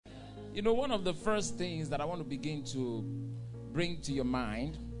You know, one of the first things that I want to begin to bring to your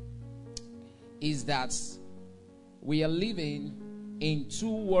mind is that we are living in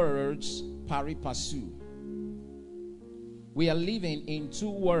two worlds pari passu. We are living in two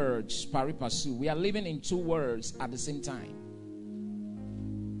worlds pari passu. We are living in two worlds at the same time.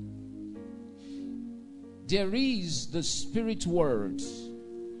 There is the spirit world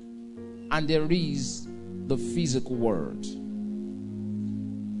and there is the physical world.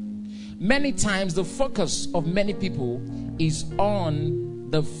 Many times the focus of many people is on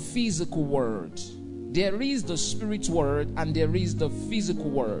the physical world. There is the spirit world and there is the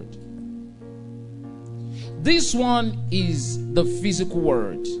physical world. This one is the physical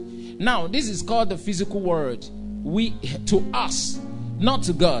world. Now, this is called the physical world. To us, not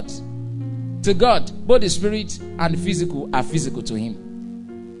to God. To God, both the spirit and the physical are physical to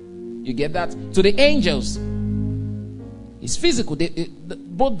him. You get that? To the angels, it's physical.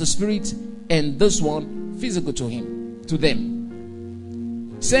 Both the spirit and this one, physical to him, to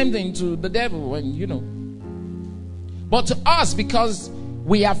them. Same thing to the devil, and you know. But to us, because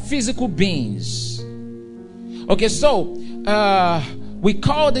we are physical beings. Okay, so we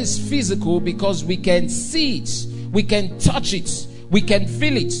call this physical because we can see it, we can touch it, we can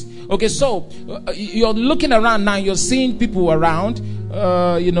feel it. Okay, so you're looking around now, you're seeing people around,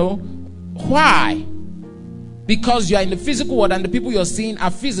 you know. Why? Because you are in the physical world and the people you're seeing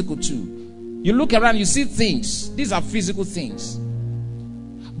are physical too. You look around, you see things. These are physical things.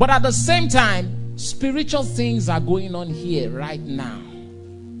 But at the same time, spiritual things are going on here right now.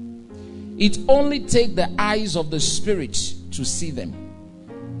 It only takes the eyes of the spirit to see them.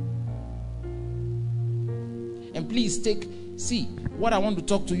 And please see, what I want to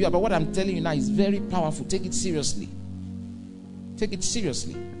talk to you about, what I'm telling you now is very powerful. Take it seriously. Take it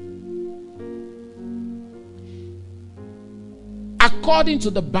seriously. According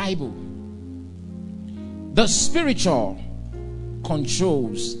to the Bible, the spiritual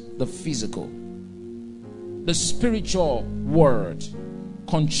controls the physical. The spiritual world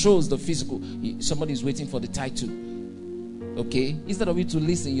controls the physical. Somebody's waiting for the title. Okay? Instead of you to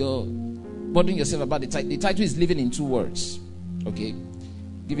listen, you're bothering yourself about the title. The title is living in two words. Okay?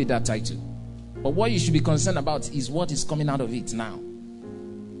 Give it that title. But what you should be concerned about is what is coming out of it now.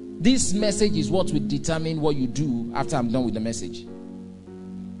 This message is what will determine what you do after I'm done with the message.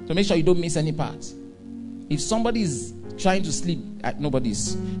 So make sure you don't miss any part. If somebody is trying to sleep,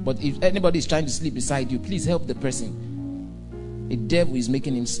 nobody's. But if anybody is trying to sleep beside you, please help the person. A devil is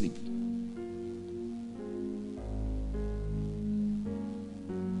making him sleep.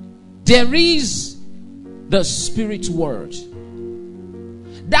 There is the spirit world.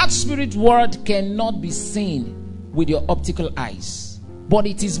 That spirit world cannot be seen with your optical eyes, but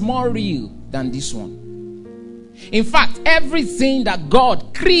it is more real than this one. In fact, everything that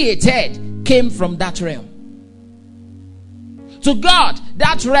God created came from that realm. To God,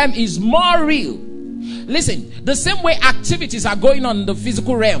 that realm is more real. Listen, the same way activities are going on in the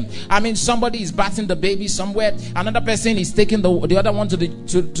physical realm. I mean, somebody is bathing the baby somewhere. Another person is taking the other one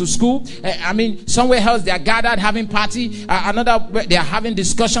to school. I mean, somewhere else they are gathered having party. Another they are having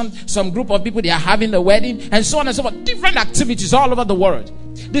discussion. Some group of people they are having a wedding, and so on and so forth. Different activities all over the world.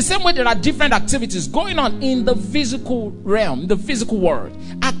 The same way there are different activities going on in the physical realm, the physical world.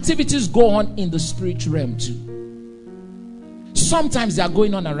 Activities go on in the spiritual realm too. Sometimes they are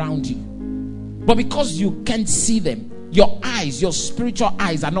going on around you. But because you can't see them, your eyes, your spiritual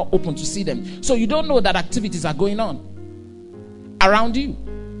eyes are not open to see them. So you don't know that activities are going on around you.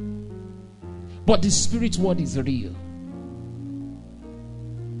 But the spirit world is real.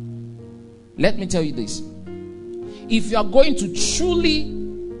 Let me tell you this. If you are going to truly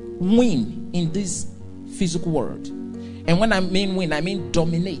win in this physical world, and when I mean win, I mean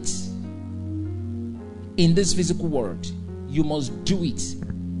dominate in this physical world, you must do it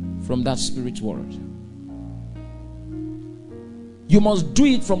from that spirit world. You must do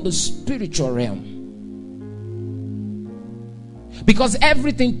it from the spiritual realm. Because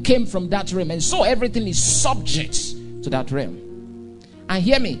everything came from that realm, and so everything is subject to that realm. And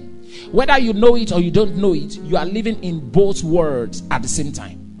hear me, whether you know it or you don't know it, you are living in both worlds at the same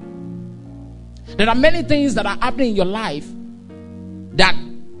time. There are many things that are happening in your life that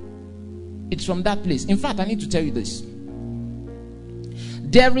it's from that place. In fact, I need to tell you this.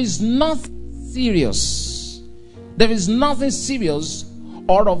 There is nothing serious. There is nothing serious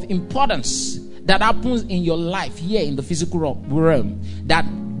or of importance that happens in your life here in the physical realm that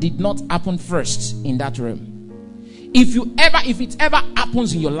did not happen first in that realm. If it ever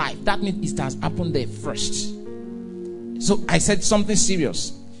happens in your life, that means it has happened there first. So I said something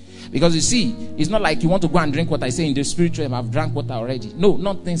serious. Because you see, it's not like you want to go and drink water. I say in the spiritual realm, I've drank water already. No,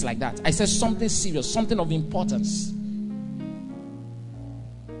 not things like that. I said something serious, something of importance.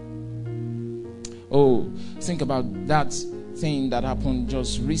 Oh, think about that thing that happened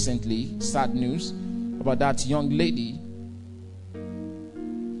just recently, sad news, about that young lady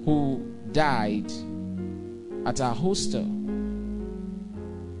who died at our hostel.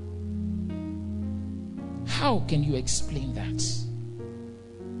 How can you explain that?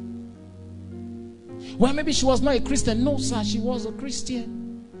 Well, maybe she was not a Christian. No, sir, she was a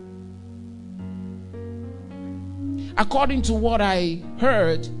Christian. According to what I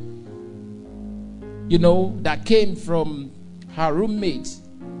heard, that came from her roommate,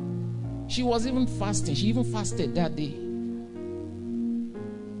 she was even fasting. She even fasted that day.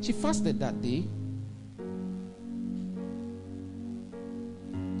 She fasted that day.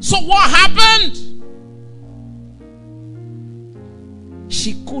 So what happened?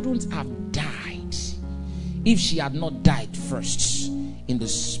 She couldn't have died if she had not died first in the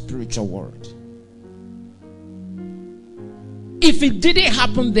spiritual world. If it didn't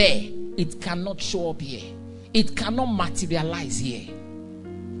happen there, it cannot show up here. It cannot materialize here.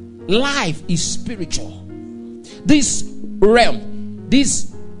 Life is spiritual. This realm,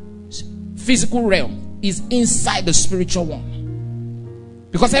 this physical realm, is inside the spiritual one.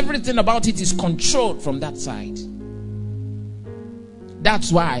 Because everything about it is controlled from that side.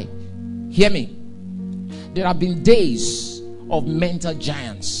 That's why, hear me, there have been days of mental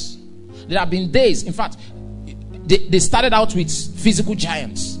giants. There have been days, in fact, they started out with physical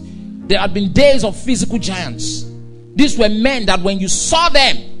giants. There have been days of physical giants. These were men that when you saw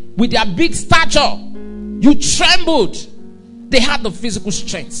them with their big stature, you trembled. They had the physical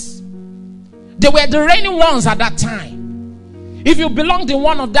strength. They were the reigning ones at that time. If you belonged in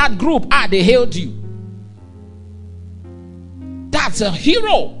one of that group, they hailed you. That's a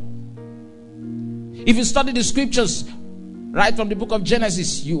hero. If you study the scriptures right from the book of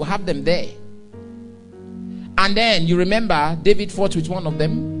Genesis, you have them there. And then you remember David fought with one of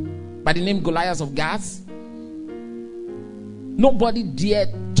them by the name Goliath of Gath. Nobody dared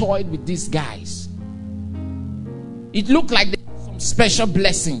toy with these guys. It looked like they had some special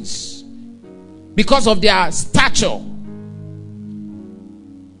blessings because of their stature.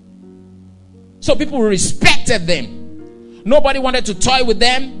 So people respected them. Nobody wanted to toy with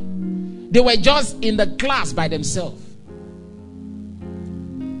them. They were just in the class by themselves.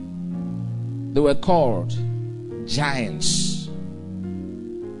 They were called giants.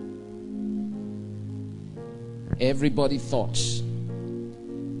 Everybody thought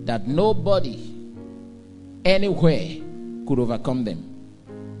that nobody anywhere could overcome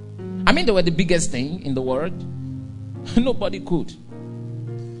them. I mean, they were the biggest thing in the world. Nobody could.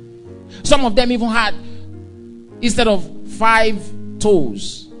 Some of them even had, instead of 5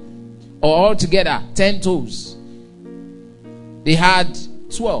 toes, or altogether 10 toes, they had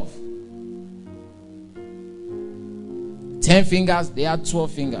 12. 10 fingers, they had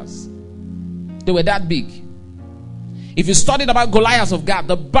 12 fingers. They were that big. If you studied about Goliath of Gath,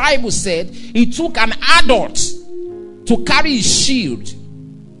 the Bible said it took an adult to carry his shield.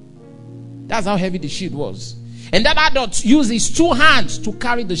 That's how heavy the shield was. And that adult used his 2 hands to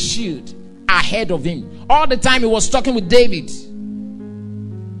carry the shield ahead of him. All the time he was talking with David,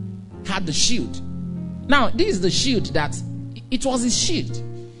 had the shield. Now, this is the shield that, it was his shield.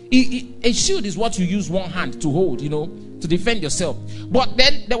 A shield is what you use one hand to hold, to defend yourself. But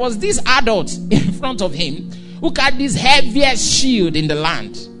then there was this adult in front of him who carried this heaviest shield in the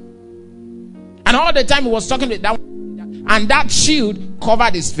land. And all the time he was talking with that one, and that shield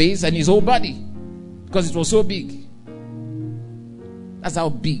covered his face and his whole body because it was so big. That's how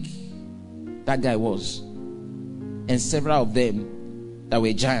big that guy was. And several of them that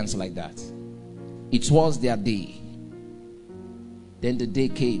were giants like that. It was their day. Then the day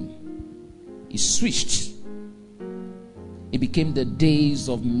came. It switched. It became the days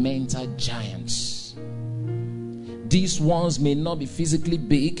of mental giants. These ones may not be physically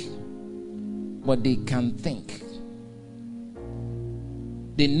big, but they can think.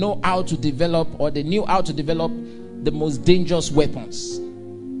 They know how to develop, or they knew how to develop the most dangerous weapons.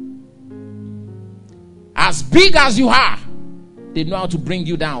 As big as you are, they know how to bring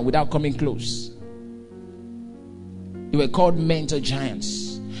you down without coming close. They were called mental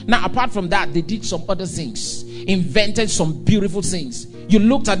giants. Now, apart from that, they did some other things. Invented some beautiful things. You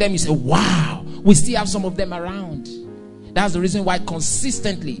looked at them, you said, wow, we still have some of them around. That's the reason why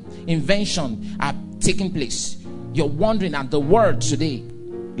consistently invention are taking place. You're wondering at the world today,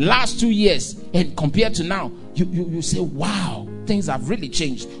 last 2 years, and compared to now, you say, wow, things have really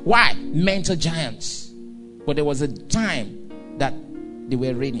changed. Why? Mental giants. But there was a time that they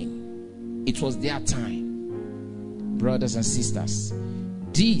were reigning. It was their time. Brothers and sisters,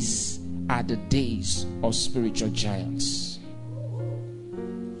 these are the days of spiritual giants.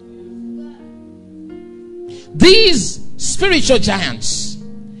 These spiritual giants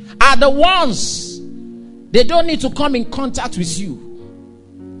are the ones, they don't need to come in contact with you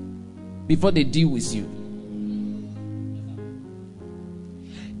before they deal with you.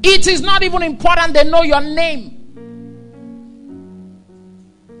 It is not even important they know your name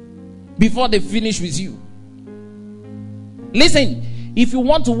before they finish with you. Listen, if you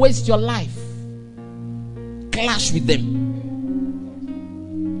want to waste your life, clash with them.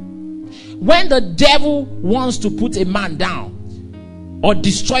 When the devil wants to put a man down or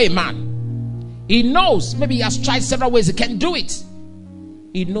destroy a man, he knows, maybe he has tried several ways, he can't do it.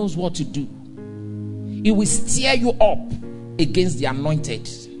 He knows what to do. He will steer you up against the anointed.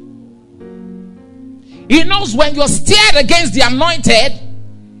 He knows when you're steered against the anointed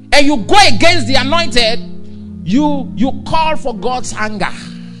and you go against the anointed, you call for God's anger.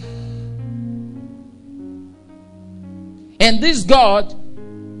 And this God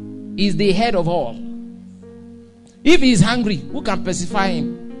is the head of all. If he is hungry, who can pacify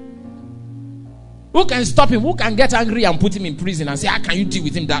him? Who can stop him? Who can get angry and put him in prison and say, how can you deal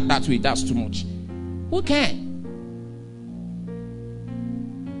with him that way? That's too much. Who can?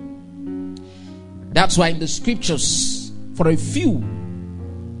 That's why in the scriptures, for a few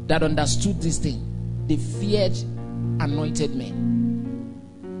that understood this thing, they feared anointed men.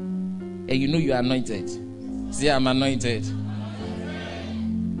 And you know you are anointed. Say, I'm anointed.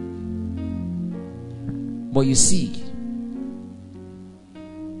 But you see,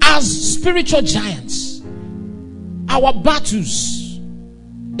 as spiritual giants, our battles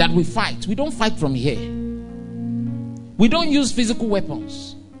that we fight, we don't fight from here. We don't use physical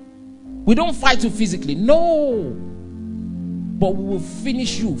weapons. We don't fight you physically. No. But we will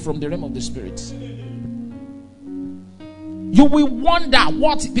finish you from the realm of the spirit. You will wonder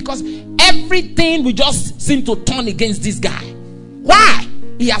what, because everything will just seem to turn against this guy. Why?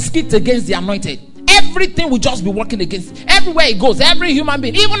 He has kicked against the anointed. Everything will just be working against. Everywhere he goes, every human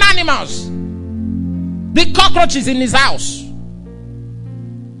being, even animals. The cockroaches in his house.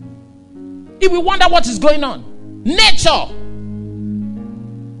 He will wonder what is going on. Nature.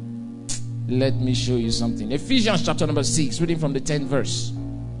 Let me show you something. Ephesians chapter number 6, reading from the 10th verse.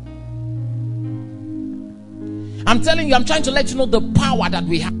 I'm telling you, I'm trying to let you know the power that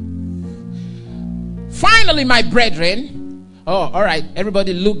we have. Finally, my brethren. Oh, all right.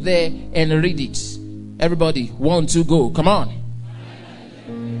 Everybody look there and read it. Everybody, 1, 2, go. Come on.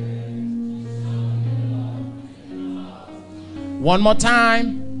 One more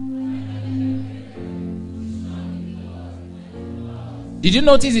time. Did you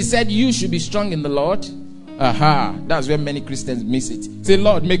notice he said you should be strong in the Lord? Aha. That's where many Christians miss it. Say,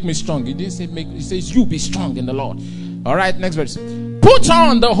 Lord, make me strong. He didn't say make. He says you be strong in the Lord. All right, next verse. Put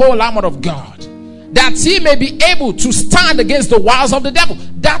on the whole armor of God, that he may be able to stand against the wiles of the devil.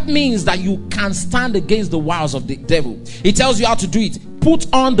 That means that you can stand against the wiles of the devil. He tells you how to do it. Put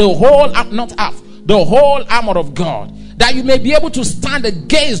on the whole, not half, the whole armor of God, that you may be able to stand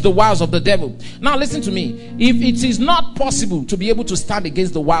against the wiles of the devil. Now listen to me. If it is not possible to be able to stand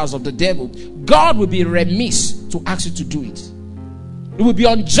against the wiles of the devil, God will be remiss to ask you to do it. It will be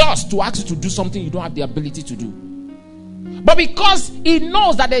unjust to ask you to do something you don't have the ability to do. But because he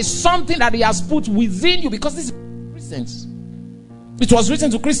knows that there's something that he has put within you, because this is Christians. It was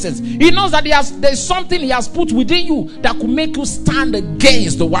written to Christians. He knows that there's something he has put within you that could make you stand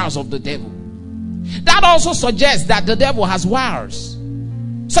against the wiles of the devil. That also suggests that the devil has wiles.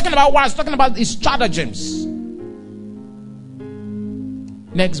 Talking about wiles, talking about his stratagems.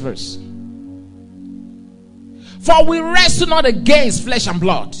 Next verse. For we wrestle not against flesh and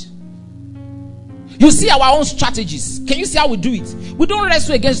blood. You see our own strategies. Can you see how we do it? We don't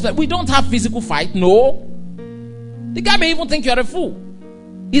wrestle against that. We don't have physical fight. No. The guy may even think you're a fool.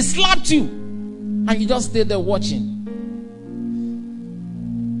 He slapped you and you just stay there watching.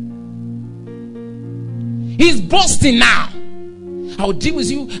 He's boasting now. I will deal with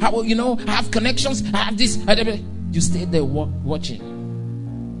you. I will, I have connections. I have this. You stay there watching.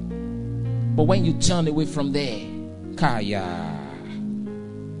 But when you turn away from there, Kaya.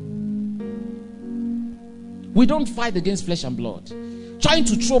 We don't fight against flesh and blood. Trying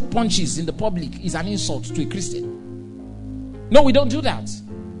to throw punches in the public is an insult to a Christian. No, we don't do that.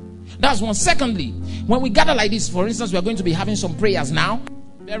 That's one. Secondly, when we gather like this, for instance, we are going to be having some prayers now.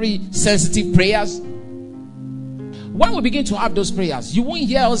 Very sensitive prayers. When we begin to have those prayers, you won't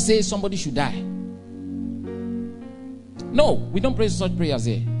hear us say somebody should die. No, we don't pray such prayers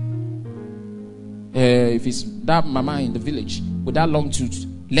here. If it's that mama in the village with that long tooth,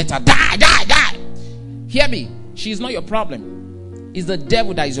 Let her die, die, die. Hear me. She is not your problem. It's the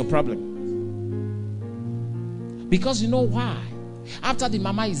devil that is your problem. Because you know why? After the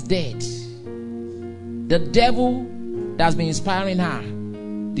mama is dead, the devil that's been inspiring her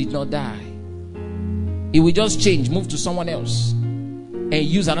did not die. It will just change, move to someone else, and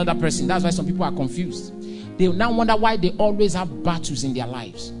use another person. That's why some people are confused. They now wonder why they always have battles in their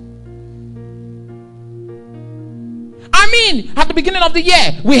lives. I mean, at the beginning of the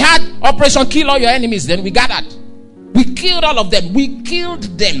year, we had Operation Kill All Your Enemies. Then we gathered. We killed all of them. We killed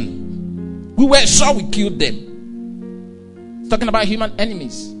them. We were sure we killed them. Talking about human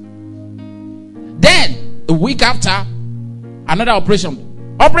enemies. Then, a week after, another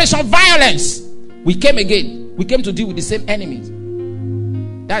operation. Operation Violence. We came again. We came to deal with the same enemies.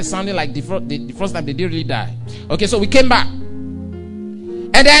 That is sounding like the first time they didn't really die. Okay, so we came back.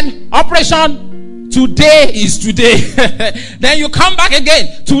 And then, Operation Today is Today. Then you come back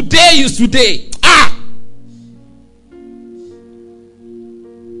again. Today is Today.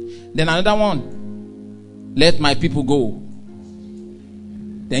 Then another one. Let my people go.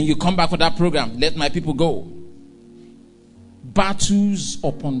 Then you come back for that program. Let my people go. Battles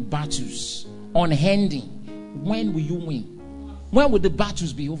upon battles. Unending. When will you win? When will the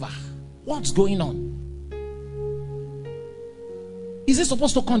battles be over? What's going on? Is it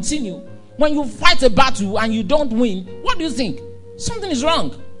supposed to continue? When you fight a battle and you don't win, what do you think? Something is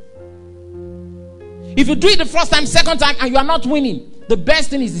wrong. If you do it the first time, second time, and you are not winning, the best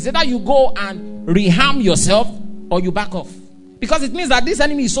thing is either you go and reharm yourself or you back off. Because it means that this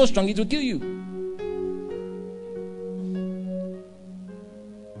enemy is so strong, it will kill you.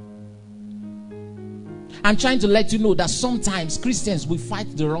 I'm trying to let you know that sometimes Christians will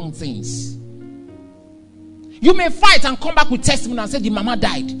fight the wrong things. You may fight and come back with testimony and say the mama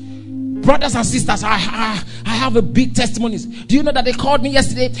died. Brothers and sisters, I have a big testimonies. Do you know that they called me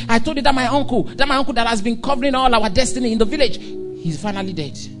yesterday? I told you that my uncle that has been covering all our destiny in the village, he's finally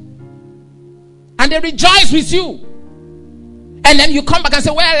dead. And they rejoice with you. And then you come back and say,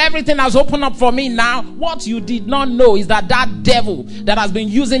 well, everything has opened up for me now. What you did not know is that devil that has been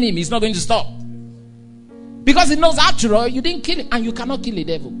using him is not going to stop. Because he knows after all, you didn't kill him, and you cannot kill a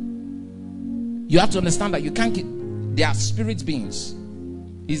devil. You have to understand that you can't kill. They are spirit beings.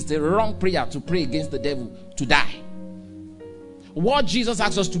 It's the wrong prayer to pray against the devil to die. What Jesus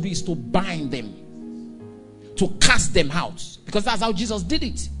asks us to do is to bind them, to cast them out, because that's how Jesus did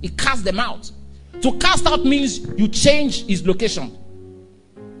it. He cast them out. To cast out means you change his location.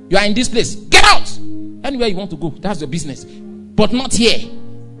 You are in this place, get out. Anywhere you want to go, that's your business, but not here.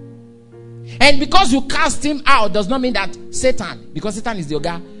 And because you cast him out does not mean that Satan, because Satan is the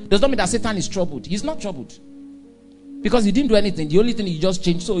ogre, does not mean that Satan is troubled. He's not troubled. Because he didn't do anything. The only thing he just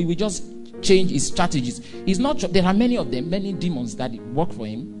changed, so he will just change his strategies. He's not. There are many of them, many demons that work for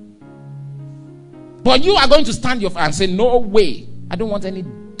him. But you are going to stand your and say, no way. I don't want any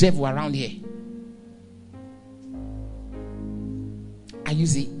devil around here. Are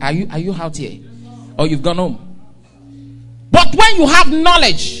you out here? Or you've gone home? But when you have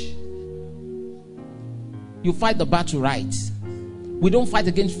knowledge, you fight the battle right. We don't fight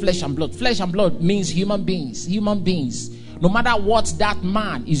against flesh and blood. Flesh and blood means human beings. Human beings. No matter what that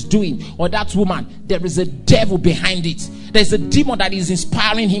man is doing or that woman, there is a devil behind it. There's a demon that is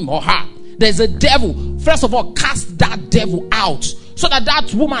inspiring him or her. There's a devil. First of all, cast that devil out so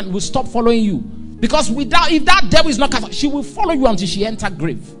that woman will stop following you. Because if that devil is not cast, she will follow you until she enters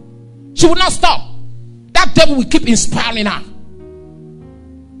grave. She will not stop. That devil will keep inspiring her.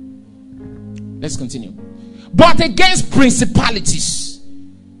 Let's continue. But against principalities,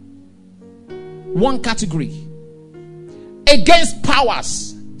 one category. Against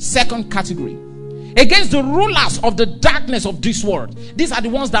powers, second category. Against the rulers of the darkness of this world. These are the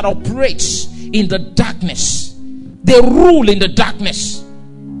ones that operate in the darkness. They rule in the darkness.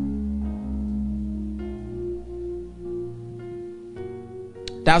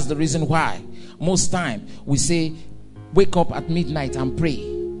 That's the reason why most time we say wake up at midnight and pray.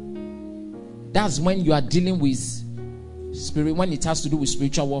 That's when you are dealing with spirit, when it has to do with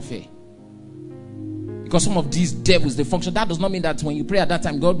spiritual warfare. Because some of these devils, they function. That does not mean that when you pray at that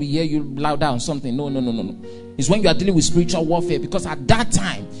time, God will hear you louder on something. No. It's when you are dealing with spiritual warfare. Because at that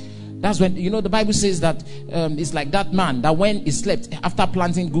time, that's when, the Bible says that it's like that man that when he slept, after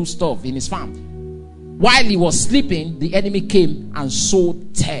planting good stuff in his farm, while he was sleeping, the enemy came and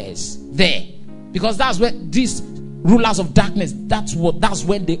sowed tares there. Because that's where these rulers of darkness, that's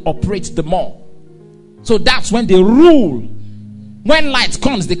when they operate the more. So that's when they rule. When light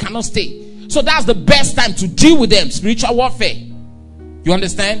comes, they cannot stay. So that's the best time to deal with them. Spiritual warfare. You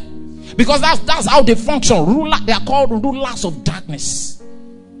understand? Because that's how they function. They are called rulers of darkness.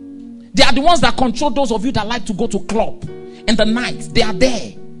 They are the ones that control those of you that like to go to club in the night. They are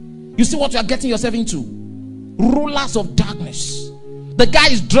there. You see what you are getting yourself into? Rulers of darkness. The guy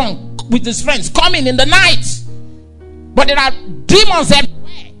is drunk with his friends coming in the night, but there are demons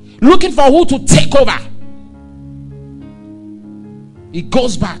everywhere looking for who to take over. He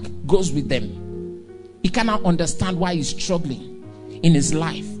goes back, goes with them. He cannot understand why he's struggling in his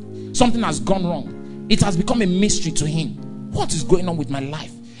life. Something has gone wrong. It has become a mystery to him. What is going on with my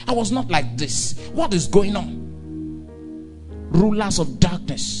life? I was not like this. What is going on? Rulers of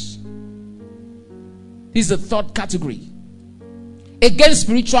darkness. This is the third category. Against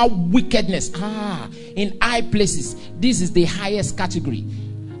spiritual wickedness. In high places. This is the highest category.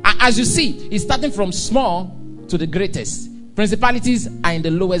 As you see, it's starting from small to the greatest. Principalities are in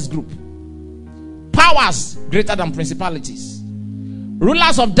the lowest group. Powers greater than principalities.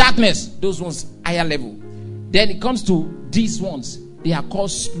 Rulers of darkness, those ones higher level. Then it comes to these ones. They are called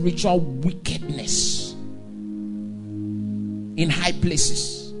spiritual wickedness in high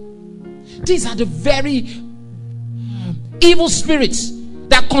places. These are the very evil spirits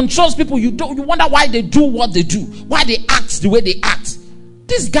that controls people. You wonder why they do what they do, why they act the way they act.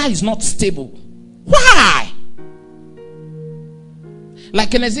 This guy is not stable. Why? Like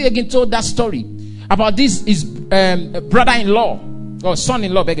Kenneth again told that story about this his brother-in-law or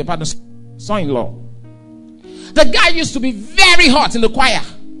son-in-law, beg your pardon, son-in-law. The guy used to be very hot in the choir,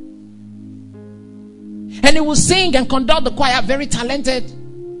 and he will sing and conduct the choir, very talented.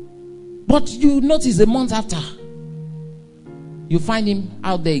 But you notice a month after, you find him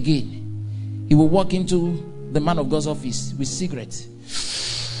out there again. He will walk into the man of God's office with cigarette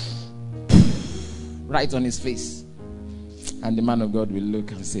right on his face, and the man of God will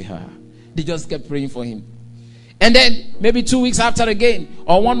look and say, they just kept praying for him. And then maybe 2 weeks after again,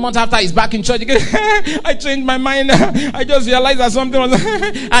 or 1 month after, he's back in church again. I changed my mind. I just realized that something was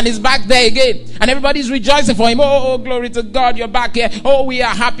and he's back there again. And everybody's rejoicing for him. Oh, glory to God, you're back here. Oh, we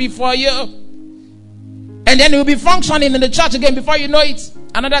are happy for you. And then he'll be functioning in the church again. Before you know it,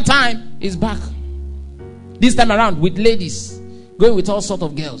 another time, he's back. This time around with ladies, going with all sorts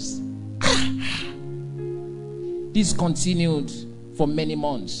of girls. This continued for many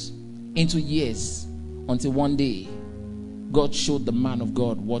months, into years, until one day, God showed the man of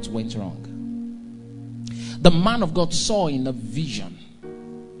God what went wrong. The man of God saw in a vision.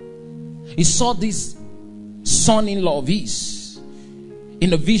 He saw this son-in-law of his.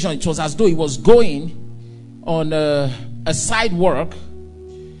 In a vision, it was as though he was going on a side work,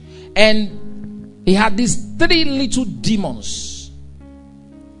 and he had these 3 little demons.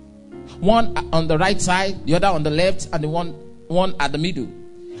 One on the right side, the other on the left, and the one at the middle.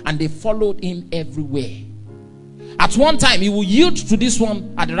 And they followed him everywhere. At one time, he will yield to this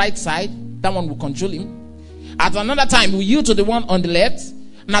one at the right side. That one will control him. At another time, he will yield to the one on the left.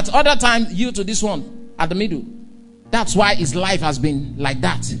 And at other time, yield to this one at the middle. That's why his life has been like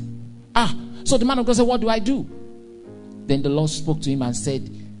that. So the man of God said, what do I do? Then the Lord spoke to him and said,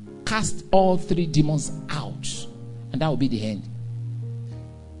 cast all 3 demons out. And that will be the end.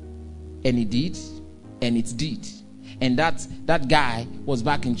 And he did. And it did. And that guy was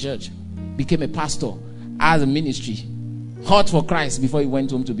back in church, became a pastor, has a ministry, hot for Christ before he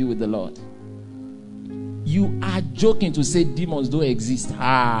went home to be with the Lord. You are joking to say demons don't exist. You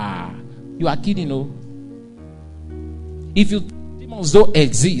are kidding, no? If demons don't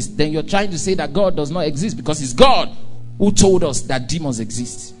exist, then you're trying to say that God does not exist, because it's God who told us that demons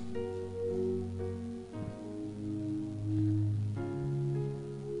exist.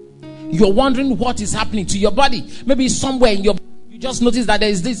 You're wondering what is happening to your body. Maybe somewhere in your body, you just notice that there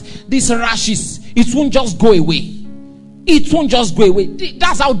is this rashes. It won't just go away. It won't just go away.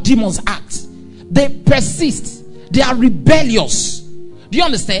 That's how demons act. They persist. They are rebellious. Do you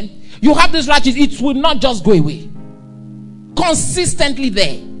understand? You have these rashes. It will not just go away. Consistently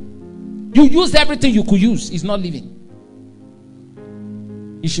there. You used everything you could use. It's not living.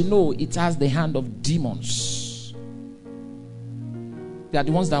 You should know it has the hand of demons. They are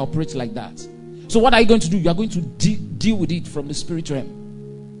the ones that operate like that. So what are you going to do? You are going to deal with it from the spirit realm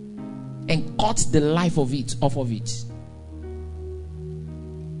and cut the life of it off of it.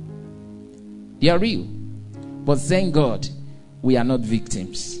 They are real. But thank God, we are not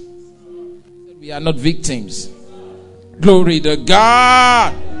victims. We are not victims. Glory to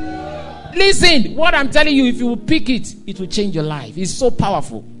God. Listen, what I'm telling you, if you will pick it, it will change your life. It's so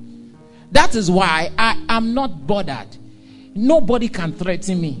powerful. That is why I am not bothered. Nobody can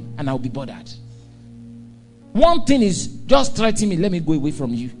threaten me and I'll be bothered. One thing is, just threaten me, let me go away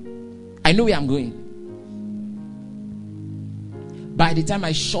from you. I know where I'm going. By the time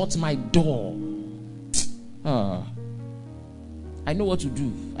I shut my door, I know what to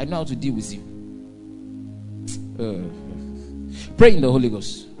do. I know how to deal with you. Pray in the Holy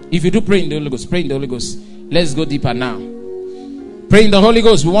Ghost. If you do pray in the Holy Ghost, pray in the Holy Ghost. Let's go deeper now. Pray in the Holy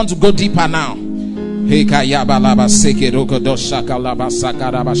Ghost. We want to go deeper now.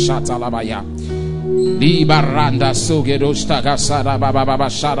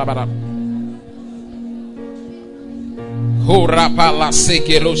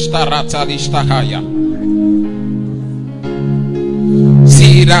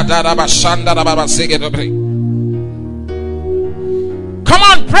 Come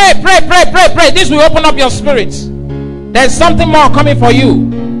on, pray. This will open up your spirit. There's something more coming for you.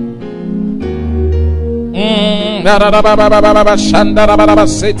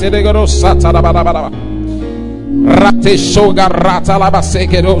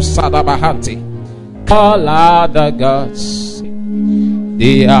 All other gods,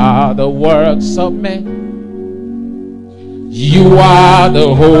 they are the works of men. You are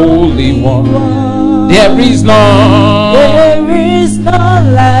the Holy One. There is none.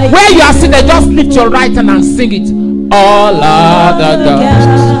 Like where you are sitting there, just lift your right hand and sing it. All other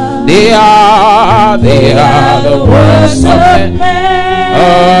gods, they are the works of men.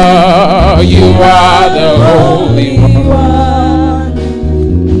 Oh, you are the Holy One.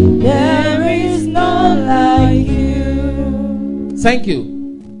 There is none like you. Thank you.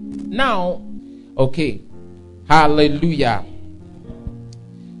 Now, okay. Hallelujah.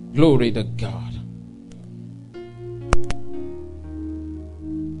 Glory to God.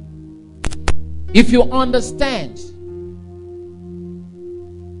 If you understand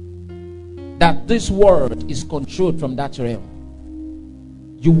that this world is controlled from that realm,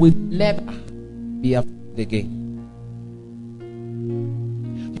 you will never be afraid again.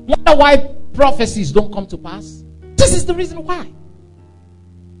 You wonder why prophecies don't come to pass? This is the reason why.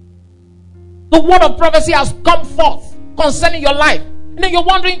 The word of prophecy has come forth concerning your life. And then you're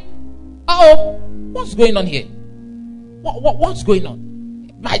wondering, what's going on here? What's going on?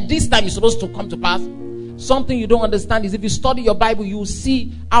 By this time it's supposed to come to pass. Something you don't understand is if you study your Bible, you will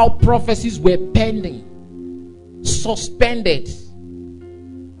see how prophecies were pending, suspended.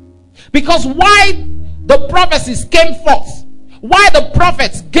 Because why the prophecies came forth, why the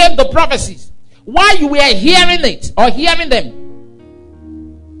prophets gave the prophecies, why you were hearing it or hearing them,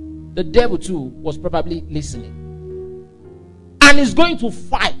 the devil too was probably listening. And is going to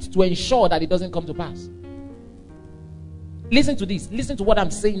fight to ensure that it doesn't come to pass. Listen to this. Listen to what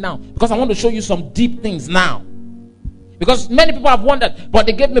I'm saying now. Because I want to show you some deep things now. Because many people have wondered, but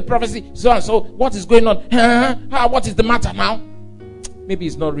they gave me prophecy, so and so. What is going on? What is the matter now? Maybe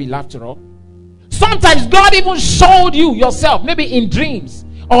it's not real after all. Sometimes God even showed you yourself, maybe in dreams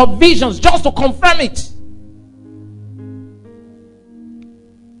or visions, just to confirm it.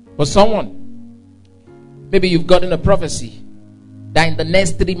 For someone, maybe you've gotten a prophecy that in the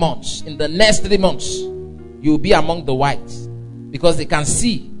next 3 months, you'll be among the whites, because they can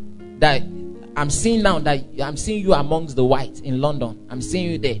see that I'm seeing you amongst the whites in London. I'm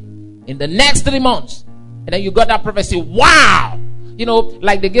seeing you there in the next 3 months. And then you got that prophecy. Wow!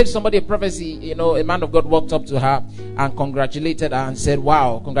 Like they gave somebody a prophecy, a man of God walked up to her and congratulated her and said,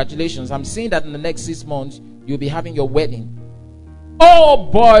 wow, congratulations. I'm seeing that in the next 6 months, you'll be having your wedding. Oh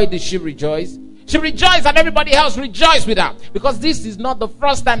boy, did she rejoice. She rejoiced and everybody else rejoiced with her. Because this is not the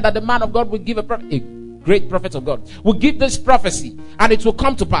first time that the man of God will give a great prophet of God will give this prophecy and it will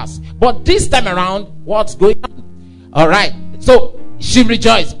come to pass. But this time around, what's going on? Alright, so she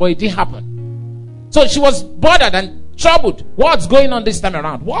rejoiced, but it didn't happen. So she was bothered and troubled. What's going on this time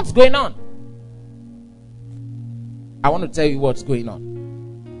around? What's going on? I want to tell you what's going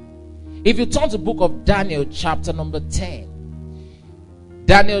on. If you turn to the book of Daniel chapter number 10,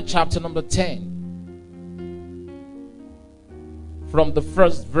 Daniel chapter number 10, from the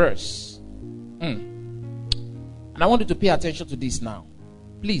first verse. And I want you to pay attention to this now.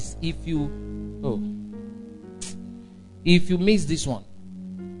 Please, if you miss this one,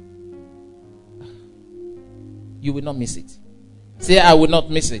 you will not miss it. Say, I will not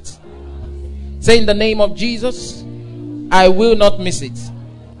miss it. Say, in the name of Jesus, I will not miss it.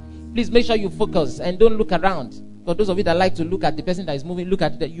 Please make sure you focus and don't look around. For those of you that like to look at the person that is moving, look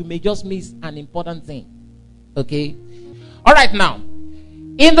at that. You may just miss an important thing. Okay? All right, now.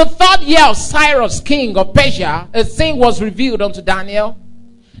 In the 3rd year of Cyrus, king of Persia, a thing was revealed unto Daniel.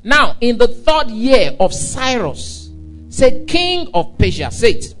 Now, in the 3rd year of Cyrus, say king of Persia.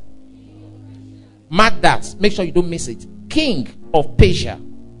 Say it. Mark that. Make sure you don't miss it. King of Persia.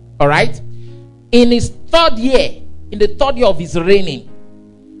 All right? In his 3rd year, in the 3rd year of his reigning,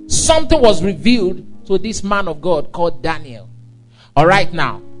 something was revealed to this man of God called Daniel. All right,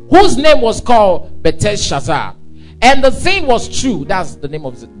 now, whose name was called Belteshazzar. And the thing was true. That's the name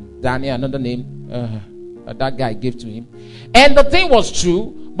of Daniel, another name that guy gave to him. And the thing was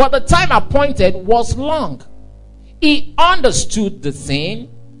true, but the time appointed was long. He understood the thing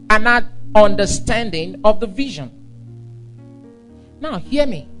and had understanding of the vision. Now hear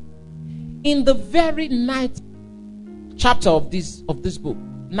me. In the very ninth chapter of this book,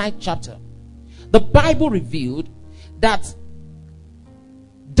 ninth chapter, the Bible revealed that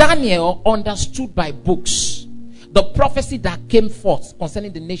Daniel understood by books the prophecy that came forth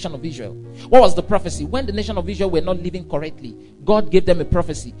concerning the nation of Israel. What was the prophecy? When the nation of Israel were not living correctly, God gave them a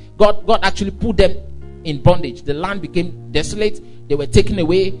prophecy. God actually put them in bondage. The land became desolate. They were taken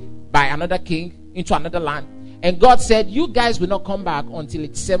away by another king into another land. And God said, you guys will not come back until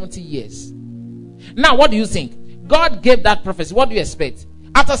it's 70 years. Now, what do you think? God gave that prophecy. What do you expect?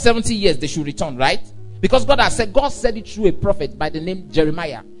 After 70 years, they should return, right? Because God said it through a prophet by the name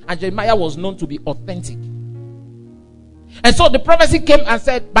Jeremiah. And Jeremiah was known to be authentic. And so the prophecy came and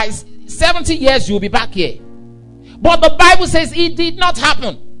said, by 70 years, you'll be back here. But the Bible says it did not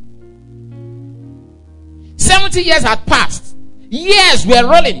happen. 70 years had passed. Years were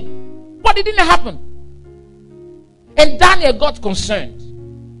rolling. But it didn't happen. And Daniel got concerned.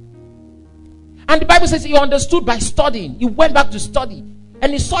 And the Bible says he understood by studying. He went back to study.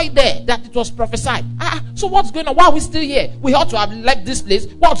 And he saw it there that it was prophesied. So what's going on? Why are we still here? We ought to have left this place.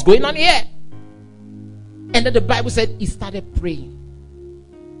 What's going on here? And then the Bible said he started praying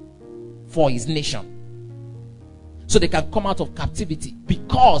for his nation, so they can come out of captivity,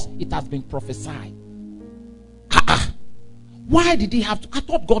 because it has been prophesied. Why did he have to? I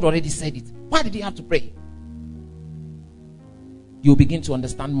thought God already said it. Why did he have to pray? You'll begin to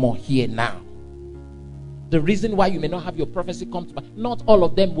understand more here now. The reason why you may not have your prophecy come to pass, not all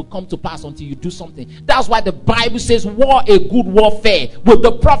of them will come to pass until you do something. That's why the Bible says, war a good warfare with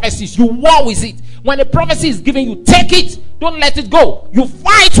the prophecies. You war with it. When a prophecy is given you, take it. Don't let it go. You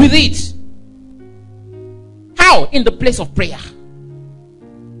fight with it. How? In the place of prayer.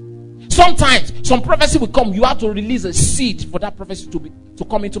 Sometimes some prophecy will come. You have to release a seed for that prophecy to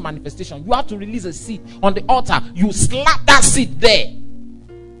come into manifestation. You have to release a seed on the altar. You slap that seed there.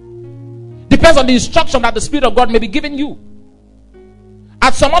 Depends on the instruction that the Spirit of God may be giving you.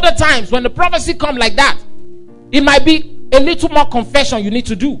 At some other times, when the prophecy comes like that, it might be a little more confession you need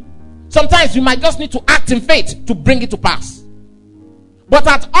to do. Sometimes you might just need to act in faith to bring it to pass. But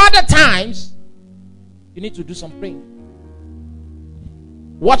at other times, you need to do some praying.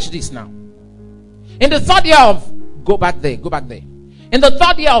 Watch this now. In the third year of, go back there. In the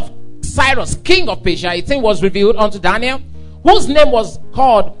third year of Cyrus, king of Persia, a thing was revealed unto Daniel, whose name was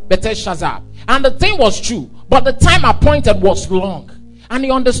called Belteshazzar. And the thing was true, but the time appointed was long. And he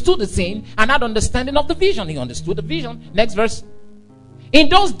understood the thing and had understanding of the vision. He understood the vision. Next verse. In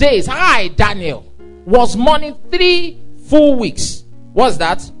those days, I, Daniel, was mourning 3 full weeks. What's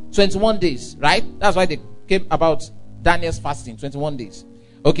that? 21 days, right? That's why they came about Daniel's fasting, 21 days.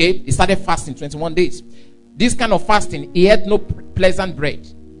 Okay, he started fasting 21 days. This kind of fasting, he had no pleasant bread.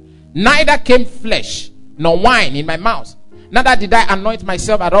 Neither came flesh nor wine in my mouth. Neither did I anoint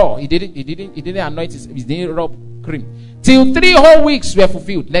myself at all. He didn't anoint he didn't rub cream. Till 3 whole weeks were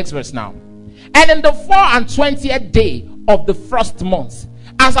fulfilled. Next verse now. And in the 24th day of the first month,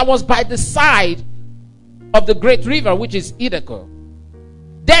 as I was by the side of the great river, which is Idakor,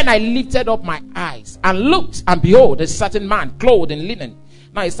 then I lifted up my eyes and looked, and behold, a certain man clothed in linen.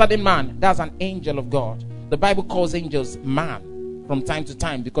 Now, a certain man, that's an angel of God. The Bible calls angels man from time to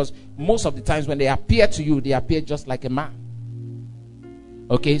time, because most of the times when they appear to you, they appear just like a man.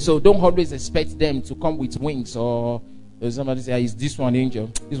 Okay, so don't always expect them to come with wings, or somebody say, is this one angel?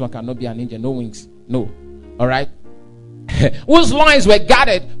 This one cannot be an angel, no wings. No. All right. Whose loins were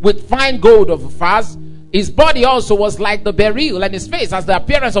guarded with fine gold of Uphaz. His body also was like the beryl, and his face as the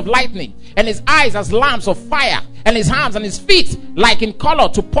appearance of lightning, and his eyes as lamps of fire, and his hands and his feet like in color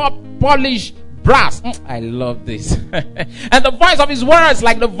to polish brass. I love this. And the voice of his words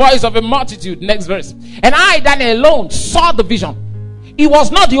like the voice of a multitude. Next verse. And I, Daniel, alone saw the vision. He was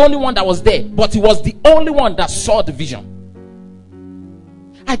not the only one that was there, but he was the only one that saw the vision.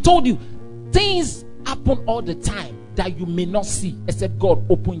 I told you, things happen all the time that you may not see except God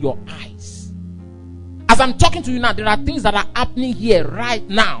open your eyes. As I'm talking to you now, there are things that are happening here right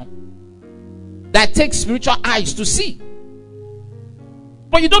now that take spiritual eyes to see.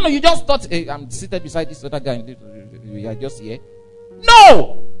 But you don't know, you just thought, hey, I'm seated beside this other guy, we are just here.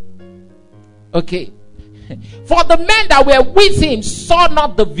 No! Okay. For the men that were with him saw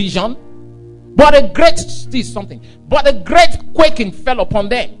not the vision, but a great quaking fell upon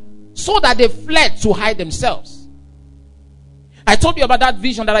them, so that they fled to hide themselves. I told you about that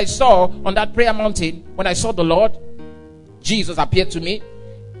vision that I saw on that prayer mountain when I saw the Lord. Jesus appeared to me.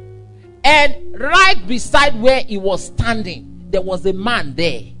 And right beside where he was standing, there was a man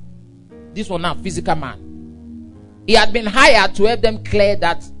there. This one now, physical man. He had been hired to help them clear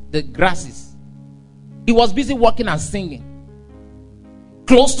the grasses. He was busy walking and singing.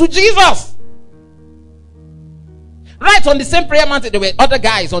 Close to Jesus. Right on the same prayer mountain, there were other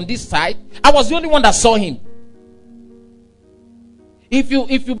guys on this side. I was the only one that saw him. If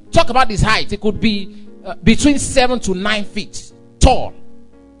you talk about his height, it could be between 7 to 9 feet tall.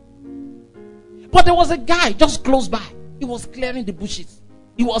 But there was a guy just close by. He was clearing the bushes.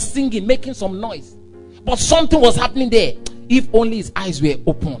 He was singing, making some noise. But something was happening there. If only his eyes were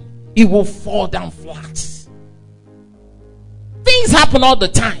open, he will fall down flat. Things happen all the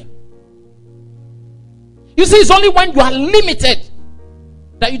time. You see, it's only when you are limited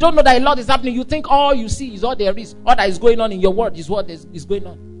that you don't know that a lot is happening. You think all you see is all there is. All that is going on in your world is what is going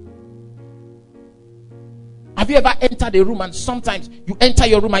on. Have you ever entered a room and sometimes you enter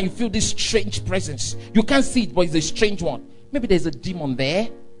your room and you feel this strange presence? You can't see it, but it's a strange one. Maybe there's a demon there.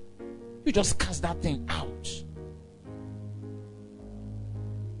 You just cast that thing out.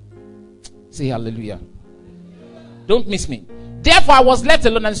 Say hallelujah. Don't miss me. Therefore I was left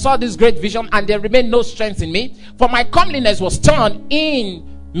alone and saw this great vision, and there remained no strength in me, for my comeliness was turned in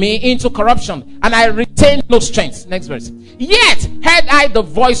me into corruption, and I retained no strength. Next verse. Yet heard I the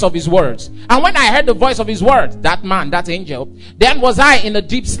voice of his words, and when I heard the voice of his words, that man, that angel, then was I in a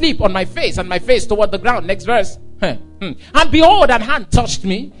deep sleep on my face, and my face toward the ground. Next verse. And behold, an hand touched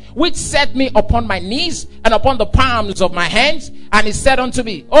me, which set me upon my knees and upon the palms of my hands, and he said unto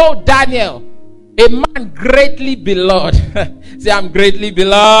me, O Daniel, a man greatly beloved. Say, I'm greatly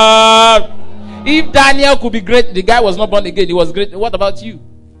beloved. If Daniel could be great, the guy was not born again, he was great. What about you?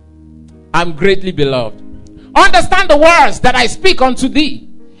 I'm greatly beloved. Understand the words that I speak unto thee,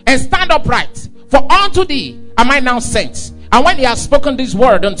 and stand upright, for unto thee am I now sent. And when he had spoken this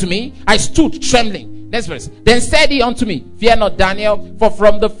word unto me, I stood trembling. Next verse. Then said he unto me, fear not, Daniel, for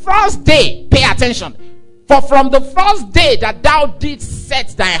from the first day, pay attention, for from the first day that thou didst set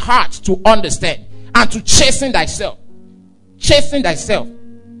thy heart to understand and to chasten thyself. Chasten thyself.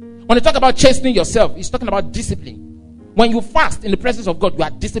 When you talk about chastening yourself, it's talking about discipline. When you fast in the presence of God, you are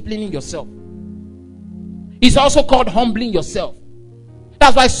disciplining yourself. It's also called humbling yourself.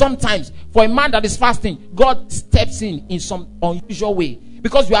 That's why sometimes for a man that is fasting, God steps in some unusual way,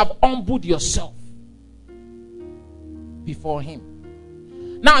 because you have humbled yourself before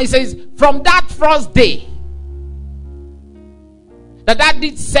him. Now he says, from that first day that thou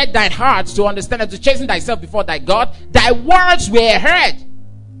did set thine heart to understand and to chasten thyself before thy God, thy words were heard.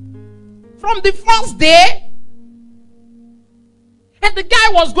 From the first day. And the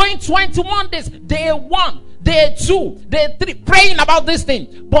guy was going 21 days. Day 1, day 2, day 3, praying about this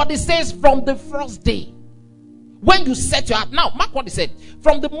thing. But it says from the first day. When you set your heart. Now, mark what he said.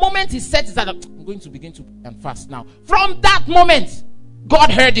 From the moment he set his heart, I'm going to begin to pray and fast now. From that moment,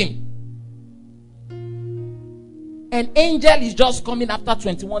 God heard him. An angel is just coming after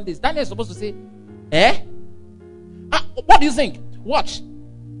 21 days. Daniel is supposed to say, what do you think? Watch.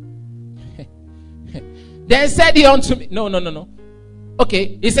 Then said he unto me, no.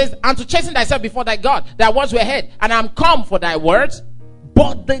 Okay, he says, and to chasten thyself before thy God, thy words were heard, and I am come for thy words.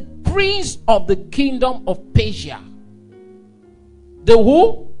 But the prince of the kingdom of Persia. The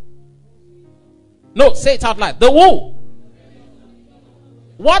who? No, say it out loud. The who?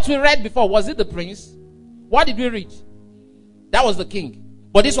 What we read before, was it the prince? What did we read? That was the king.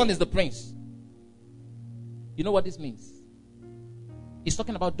 But this one is the prince. You know what this means? He's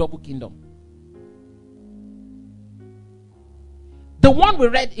talking about double kingdom. The one we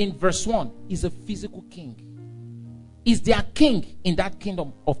read in verse 1 is a physical king. Is their king in that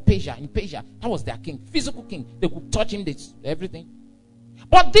kingdom of Persia. In Persia, that was their king. Physical king. They could touch him, everything.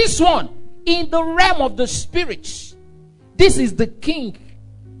 But this one, in the realm of the spirit, this is the king.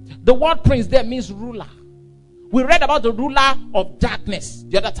 The word prince there means ruler. We read about the ruler of darkness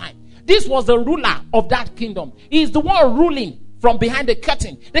the other time. This was the ruler of that kingdom. He is the one ruling from behind the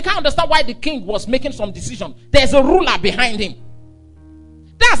curtain. They can't understand why the king was making some decision. There's a ruler behind him.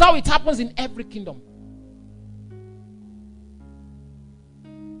 That's how it happens in every kingdom.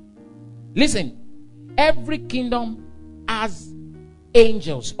 Listen, every kingdom has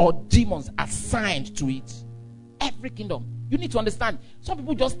angels or demons assigned to it. Every kingdom. You need to understand. Some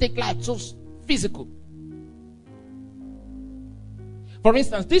people just take life so physical. For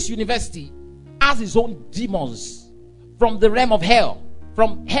instance, this university has its own demons from the realm of hell.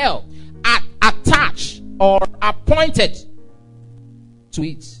 From hell, attached or appointed to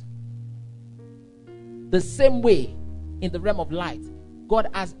it. The same way in the realm of light, God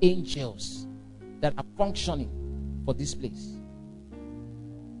has angels that are functioning for this place.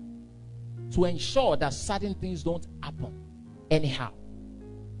 To ensure that certain things don't happen anyhow.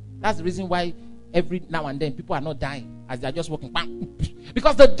 That's the reason why every now and then people are not dying as they're just walking.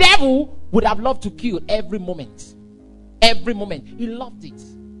 Because the devil would have loved to kill every moment. Every moment. He loved it.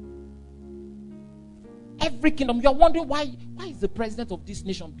 Every kingdom. You're wondering why is the president of this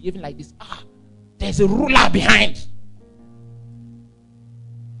nation behaving like this? There's a ruler behind.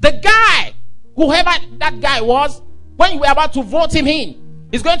 The guy, whoever that guy was, when you were about to vote him in,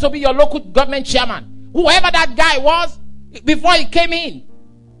 is going to be your local government chairman. Whoever that guy was, before he came in,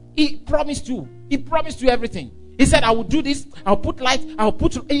 he promised you. He promised you everything. He said, I will do this. I'll put light. I'll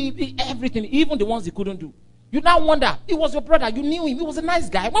put everything. Even the ones he couldn't do. You now wonder, he was your brother. You knew him. He was a nice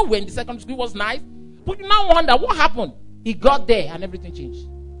guy. When we were in the secondary school, he was nice. But you now wonder, what happened? He got there and everything changed.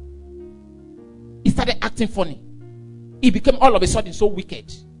 He started acting funny. He became all of a sudden so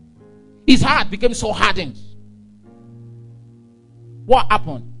wicked. His heart became so hardened. What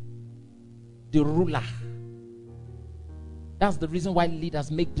happened? The ruler. That's the reason why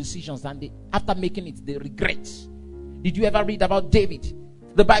leaders make decisions and after making it, they regret. Did you ever read about David?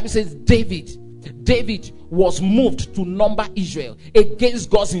 The Bible says David was moved to number Israel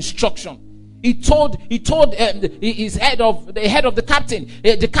against God's instruction. He told his head of the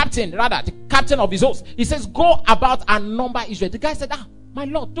captain of his host. He says, go about and number Israel. The guy said, my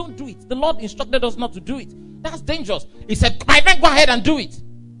Lord, don't do it. The Lord instructed us not to do it. That's dangerous. He said, my friend, go ahead and do it.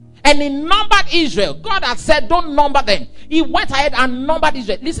 And he numbered Israel. God had said, don't number them. He went ahead and numbered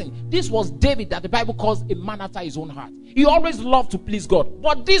Israel. Listen, this was David that the Bible calls a man after his own heart. He always loved to please God.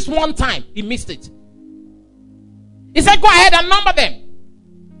 But this one time, he missed it. He said, go ahead and number them.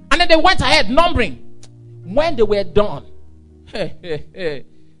 And then they went ahead numbering. When they were done, the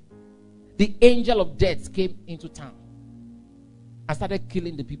angel of death came into town and started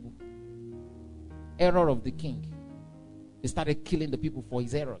killing the people. Error of the king. He started killing the people for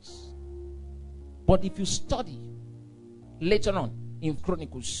his errors. But if you study later on in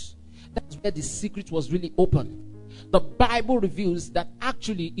Chronicles, that's where the secret was really open. The Bible reveals that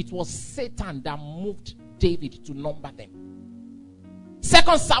actually it was Satan that moved David to number them.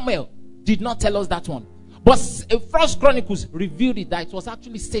 2 Samuel did not tell us that one. But 1 Chronicles revealed it, that it was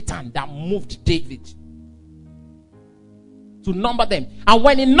actually Satan that moved David to number them. And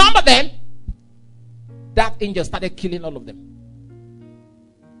when he numbered them, that angel started killing all of them.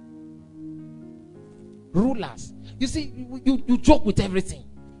 Rulers. You see, you joke with everything.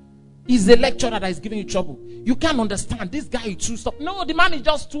 He's the lecturer that is giving you trouble. You can't understand. This guy is too stubborn. No, the man is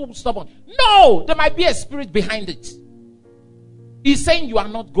just too stubborn. No, there might be a spirit behind it. He's saying you are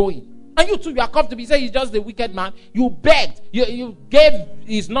not going. And you too, you are comfortable. He said he's just the wicked man. You begged. You gave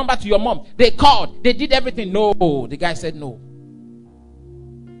his number to your mom. They called. They did everything. No. The guy said no.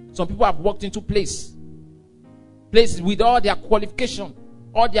 Some people have walked into places with all their qualification,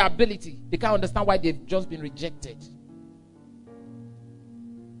 all their ability. They can't understand why they've just been rejected.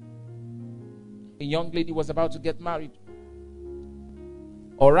 A young lady was about to get married.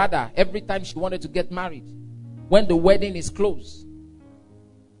 Or rather, every time she wanted to get married, when the wedding is close,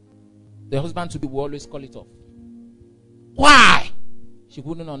 the husband will always call it off. Why? She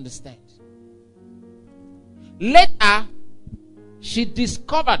wouldn't understand. Later, she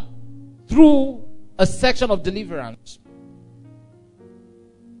discovered through a section of deliverance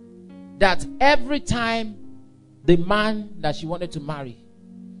that every time the man that she wanted to marry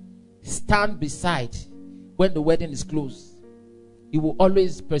stand beside when the wedding is closed, he will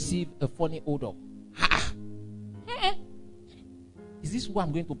always perceive a funny odor. Is this who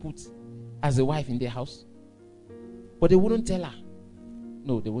I'm going to put as a wife in their house? But they wouldn't tell her.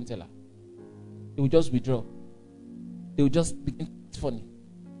 No, they won't tell her. They will just withdraw. They will just begin to act funny.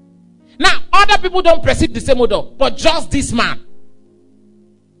 Now, other people don't perceive the same odor, but just this man.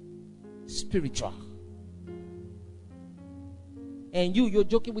 Spiritual. And you're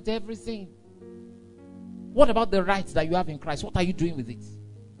joking with everything. What about the rights that you have in Christ? What are you doing with it?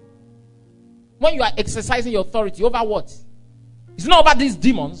 When you are exercising your authority, over what? It's not over these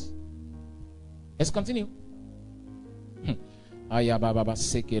demons. Let's continue. We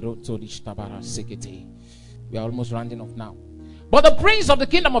are almost rounding off now. But the prince of the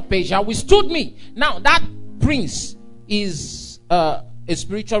kingdom of Persia withstood me. Now, that prince is a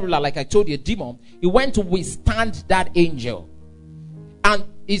spiritual ruler, like I told you, a demon. He went to withstand that angel. And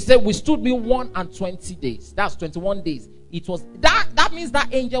he said, withstood me 120 days. That's 21 days. It was that means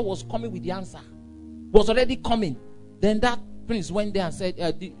that angel was coming with the answer. Was already coming. Then that prince went there and said,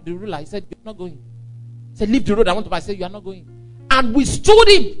 the ruler, he said, you're not going. He said, leave the road, I want to pass. He said, you are not going. And withstood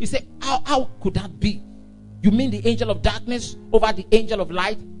him. He said, how could that be? You mean the angel of darkness over the angel of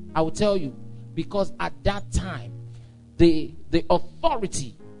light? I will tell you. Because at that time, the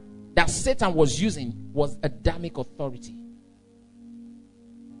authority that Satan was using was Adamic authority.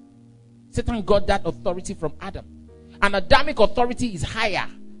 Satan got that authority from Adam. And Adamic authority is higher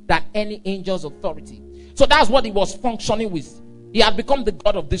than any angel's authority. So that's what he was functioning with. He had become the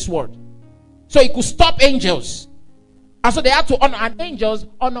God of this world. So he could stop angels. And so they had to honor, and angels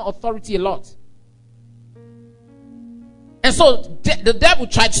honor authority a lot. And so the devil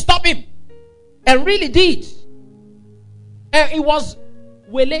tried to stop him. And really did. And he was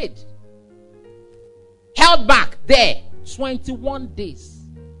waylaid. Held back there 21 days.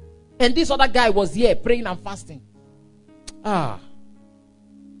 And this other guy was here praying and fasting. But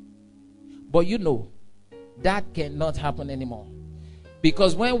you know, that cannot happen anymore.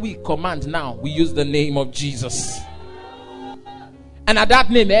 Because when we command now, we use the name of Jesus. And at that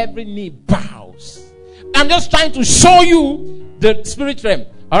name, every knee bows. I'm just trying to show you the spirit realm.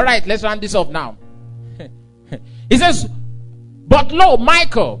 All right, let's round this off now. He says, but lo,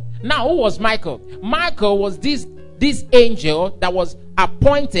 Michael. Now, who was Michael? Michael was this angel that was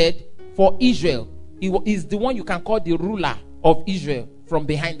appointed for Israel. He is the one you can call the ruler of Israel from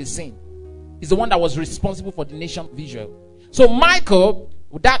behind the scene. He's the one that was responsible for the nation of Israel. So Michael,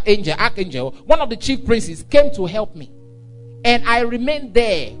 that angel, archangel, one of the chief princes, came to help me. And I remained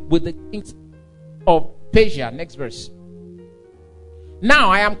there with the kings of Persia. Next verse. Now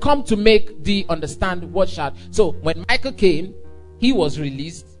I am come to make thee understand what shall. So when Michael came, he was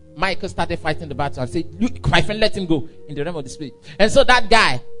released. Michael started fighting the battle and said, look, my friend, let him go in the realm of the spirit. And so that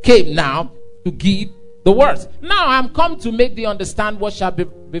guy came now to give the words. Now I am come to make thee understand what shall be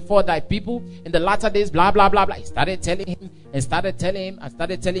before thy people in the latter days, blah, blah, blah, blah. He started telling him,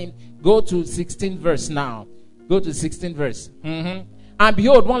 go to 16th verse now. Go to 16th verse. And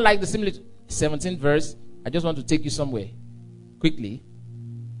behold, one like the similitude. 17th verse. I just want to take you somewhere. Quickly.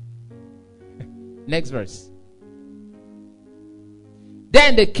 Next verse.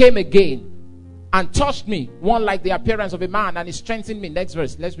 Then they came again and touched me, one like the appearance of a man, and he strengthened me. Next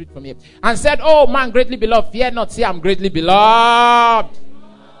verse. Let's read from here. And said, oh man, greatly beloved, fear not, see, I'm greatly beloved.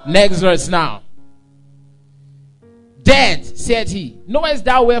 Next verse now. Then said he, knowest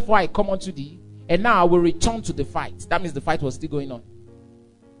thou wherefore I come unto thee? And now I will return to the fight. That means the fight was still going on.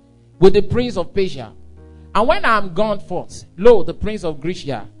 With the prince of Persia. And when I am gone forth, lo, the prince of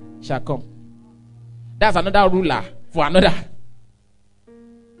Grecia shall come. That's another ruler for another.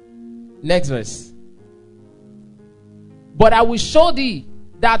 Next verse. But I will show thee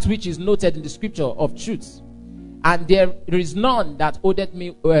that which is noted in the scripture of truth. And there is none that odeth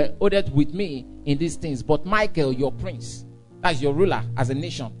with me in these things, but Michael, your prince. That's your ruler as a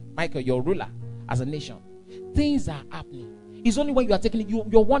nation. Michael, your ruler as a nation. Things are happening. It's only when you are taking it,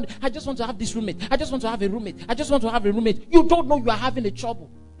 you're wondering, I just want to have this roommate. I just want to have a roommate. I just want to have a roommate. You don't know you are having a trouble.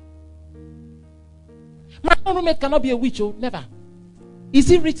 My own roommate cannot be a witch, oh, never. Is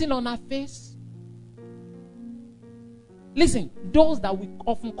it written on her face? Listen, those that we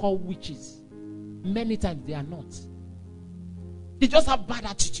often call witches, many times they are not. They just have bad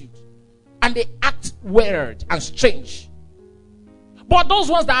attitude. And they act weird and strange. But those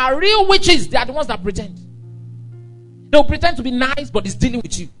ones that are real witches, they are the ones that pretend. They'll pretend to be nice, but it's dealing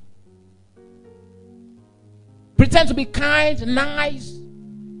with you. Pretend to be kind, nice.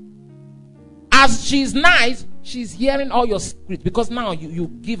 As she's nice, she's hearing all your secrets. Because now you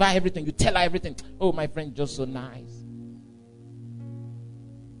give her everything. You tell her everything. Oh, my friend, just so nice.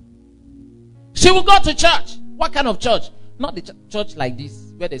 She will go to church. What kind of church? Not the church like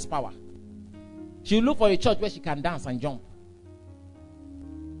this, where there's power. She will look for a church where she can dance and jump.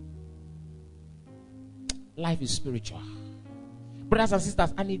 Life is spiritual. Brothers and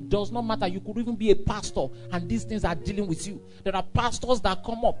sisters, and it does not matter. You could even be a pastor and these things are dealing with you. There are pastors that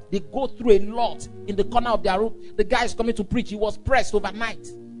come up. They go through a lot in the corner of their room. The guy is coming to preach. He was pressed overnight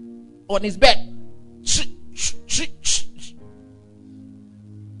on his bed.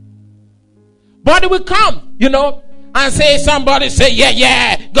 But he will come, and say, somebody say,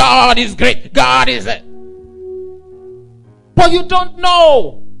 yeah, God is great. God is it. But you don't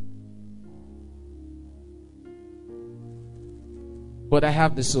know. But I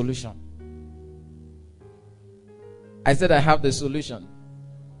have the solution. I said I have the solution.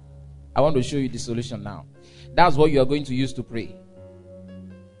 I want to show you the solution now. That's what you are going to use to pray.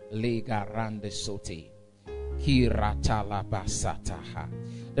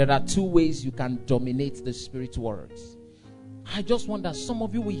 There are two ways you can dominate the spirit words. I just wonder, some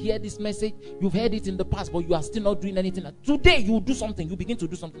of you will hear this message. You've heard it in the past, but you are still not doing anything. Today you will do something. You begin to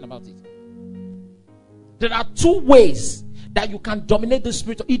do something about it. There are two ways that you can dominate the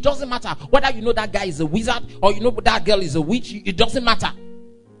spirit. It doesn't matter whether you know that guy is a wizard or you know that girl is a witch. It doesn't matter.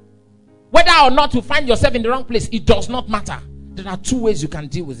 Whether or not you find yourself in the wrong place, it does not matter. There are two ways you can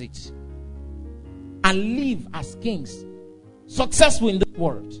deal with it and live as kings, successful in the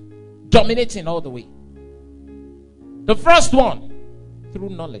world, dominating all the way. The first one, through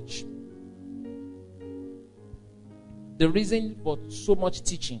knowledge. The reason for so much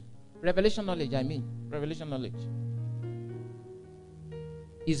teaching, revelation knowledge,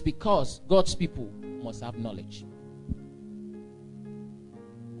 is because God's people must have knowledge.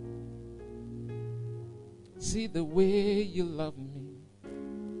 See the way you love me.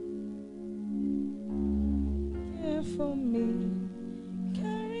 Care for me.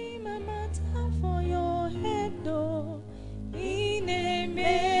 Carry my matter for your head, oh. In a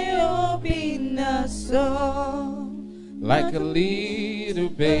male being a song. Like a little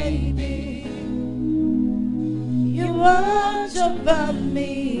baby. You watch over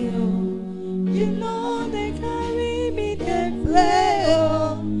me, oh. You know they carry me, they play,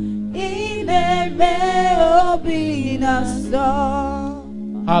 oh. In a male being a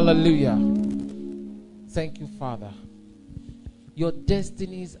song. Hallelujah. Thank you, Father. Your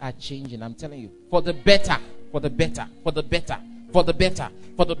destinies are changing, I'm telling you. For the better, for the better, for the better, for the better,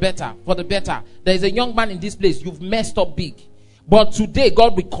 for the better, for the better. There is a young man in this place, you've messed up big. But today,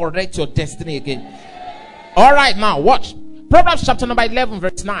 God will correct your destiny again. All right, now, watch. Proverbs chapter number 11,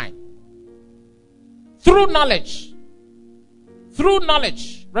 verse 9. Through knowledge,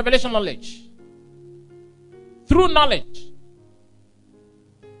 revelation knowledge, through knowledge.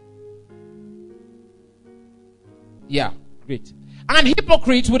 Yeah, great. An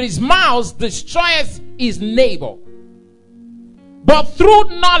hypocrite with his mouth destroyeth his neighbor, but through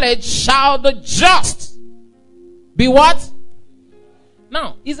knowledge shall the just be what?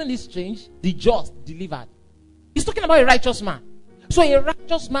 Now, isn't this strange? The just delivered. He's talking about a righteous man. So a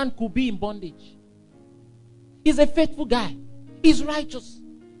righteous man could be in bondage. He's a faithful guy. He's righteous.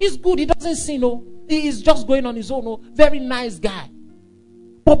 He's good. He doesn't sin. No. He is just going on his own. No. Very nice guy.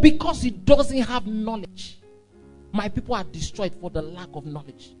 But because he doesn't have knowledge, my people are destroyed for the lack of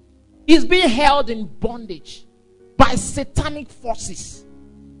knowledge. He's being held in bondage by satanic forces.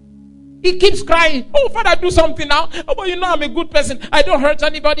 He keeps crying, oh, Father, do something now. Oh, but you know I'm a good person. I don't hurt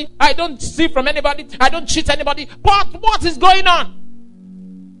anybody. I don't steal from anybody. I don't cheat anybody. But what is going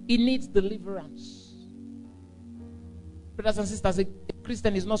on? He needs deliverance. Brothers and sisters, a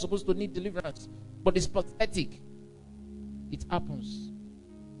Christian is not supposed to need deliverance. But it's pathetic. It happens.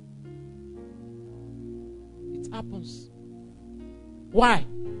 It happens. Why?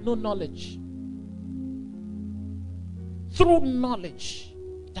 No knowledge. Through knowledge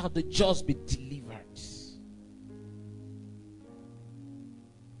shall the just be delivered.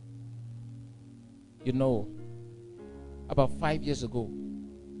 You know, about 5 years ago,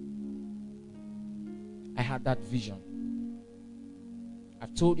 I had that vision.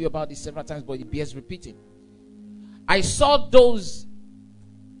 I've told you about this several times, but it bears repeating. I saw those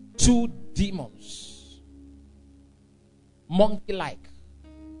two demons, monkey-like,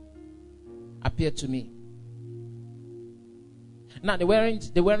 appear to me. Now, they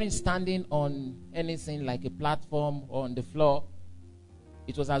weren't standing on anything like a platform or on the floor.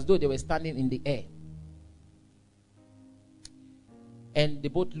 It was as though they were standing in the air. And they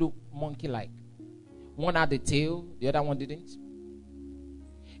both looked monkey-like. One had a tail, the other one didn't.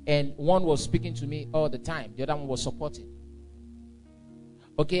 And one was speaking to me all the time. The other one was supporting.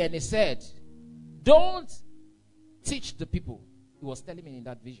 Okay, and he said, don't teach the people. He was telling me in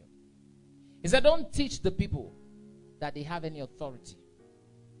that vision. He said, don't teach the people that they have any authority.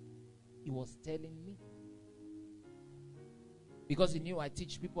 He was telling me. Because he knew I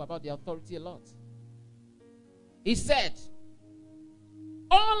teach people about the authority a lot. He said,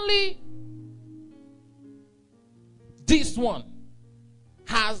 only this one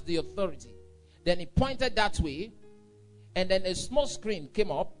has the authority. Then he pointed that way, and then a small screen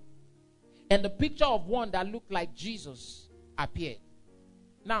came up, and the picture of one that looked like Jesus appeared.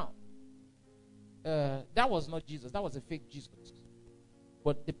 Now, that was not Jesus. That was a fake Jesus.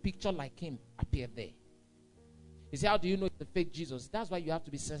 But the picture like him appeared there. You see, how do you know it's a fake Jesus? That's why you have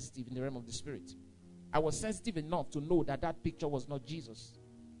to be sensitive in the realm of the spirit. I was sensitive enough to know that that picture was not Jesus.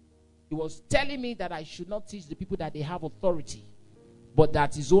 He was telling me that I should not teach the people that they have authority, but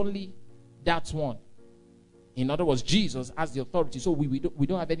that is only that one. In other words, Jesus has the authority, so we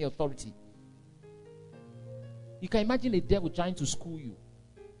don't have any authority. You can imagine a devil trying to school you.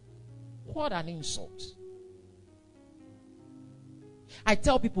 What an insult. I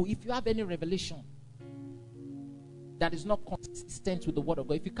tell people, if you have any revelation that is not consistent with the word of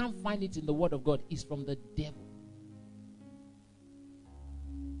God, if you can't find it in the word of God, it's from the devil.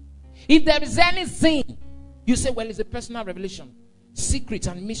 If there is anything, you say, well, it's a personal revelation. secrets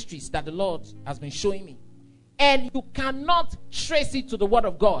and mysteries that the Lord has been showing me. And you cannot trace it to the word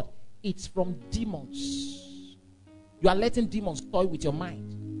of God. It's from demons. You are letting demons toy with your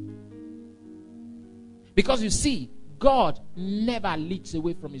mind. Because you see, God never leads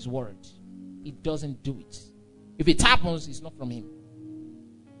away from his word. He doesn't do it. If it happens, it's not from him.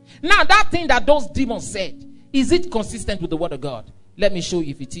 Now, that thing that those demons said, is it consistent with the word of God? Let me show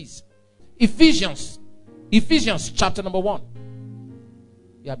you if it is. Ephesians chapter number 1.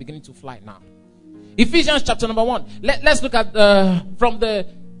 We are beginning to fly now. Ephesians chapter number 1. Let's look at from the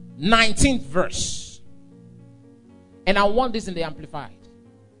 19th verse. And I want this in the Amplified,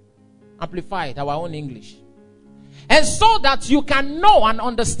 our own English. And so that you can know and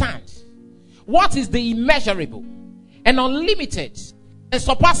understand what is the immeasurable and unlimited and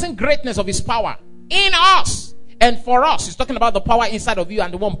surpassing greatness of his power in us and for us. He's talking about the power inside of you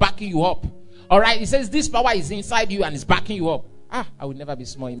and the one backing you up. All right. He says this power is inside you and is backing you up. I would never be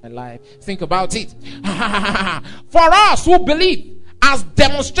small in my life. Think about it. For us who believe, as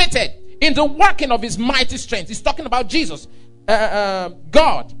demonstrated in the working of his mighty strength. He's talking about Jesus.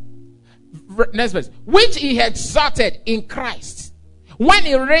 God. Next verse. Which he exalted in Christ when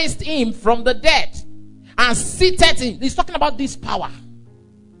he raised him from the dead and seated him. He's talking about this power.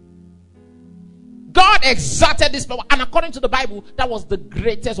 God exalted this power. And according to the Bible, that was the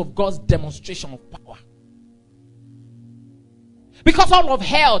greatest of God's demonstration of power. Because all of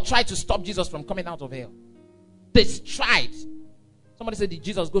hell tried to stop Jesus from coming out of hell. They tried. Somebody said, did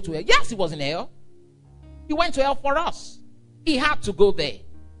Jesus go to hell? Yes, he was in hell. He went to hell for us. He had to go there.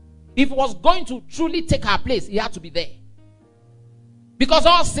 If he was going to truly take our place, he had to be there. Because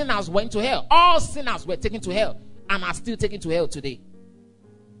all sinners went to hell. All sinners were taken to hell and are still taken to hell today.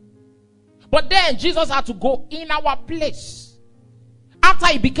 But then Jesus had to go in our place. After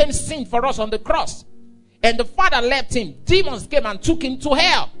he became sin for us on the cross, and the Father left him, demons came and took him to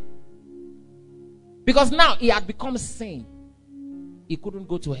hell. Because now he had become sin. He couldn't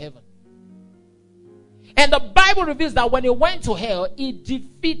go to heaven. And the Bible reveals that when he went to hell, he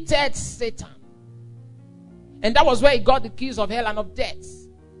defeated Satan. And that was where he got the keys of hell and of death.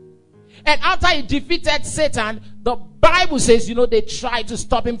 And after he defeated Satan, the Bible says, they tried to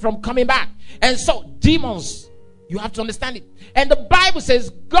stop him from coming back. And so, demons, you have to understand it. And the Bible says,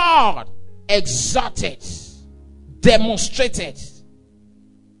 God exalted, demonstrated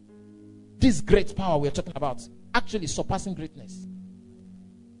this great power we're talking about, actually surpassing greatness.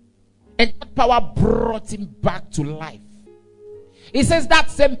 And that power brought him back to life. He says that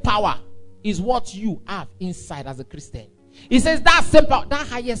same power is what you have inside as a Christian. He says that same power, that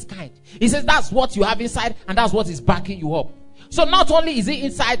highest kind. He says that's what you have inside and that's what is backing you up. So not only is he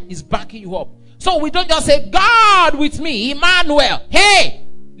inside, he's backing you up. So we don't just say, God with me, Emmanuel. Hey,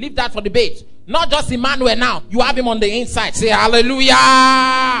 leave that for debate. Not just Emmanuel now. You have him on the inside. Say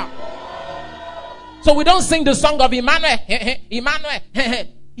hallelujah. So we don't sing the song of Emmanuel. Emmanuel.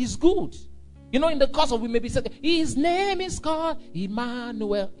 He's good. In the course of we may be saying, his name is called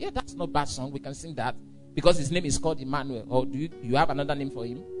Emmanuel. Yeah, that's not a bad song. We can sing that because his name is called Emmanuel. Or do you have another name for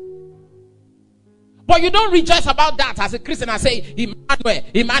him? But you don't rejoice about that as a Christian and say, Emmanuel,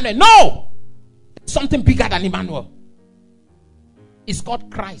 Emmanuel. No! Something bigger than Emmanuel. It's called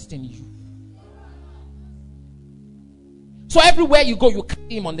Christ in you. So everywhere you go, you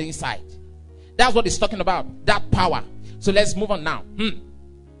carry him on the inside. That's what he's talking about. That power. So let's move on now.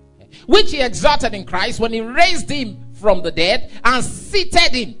 Which he exalted in Christ when he raised him from the dead and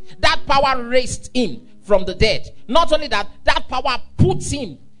seated him. That power raised him from the dead. Not only that, that power put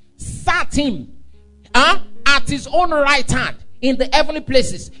him, sat him at his own right hand in the heavenly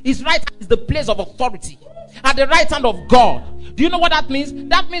places. His right hand is the place of authority. At the right hand of God. Do you know what that means?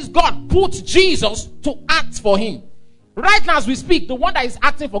 That means God put Jesus to act for him. Right now as we speak, the one that is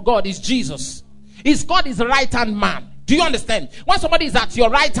acting for God is Jesus. He's called his right hand man. Do you understand? When somebody is at your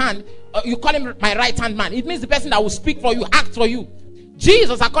right hand, you call him my right hand man. It means the person that will speak for you, act for you.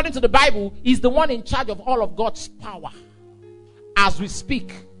 Jesus, according to the Bible, is the one in charge of all of God's power as we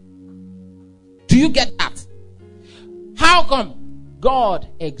speak. Do you get that? How come God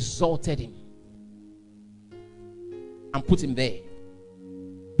exalted him and put him there?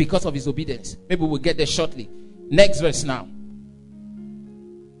 Because of his obedience. Maybe we'll get there shortly. Next verse now.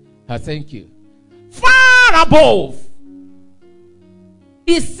 Thank you. Far above.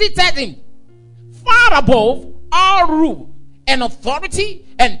 He seated him far above all rule and authority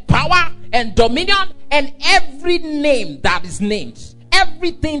and power and dominion and every name that is named.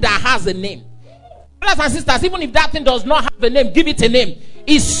 Everything that has a name. Brothers and sisters, even if that thing does not have a name, give it a name.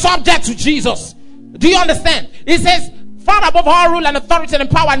 It's subject to Jesus. Do you understand? It says, far above all rule and authority and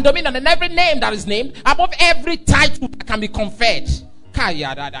power and dominion and every name that is named, above every title that can be conferred.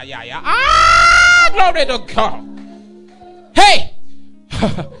 Glory to God. Hey,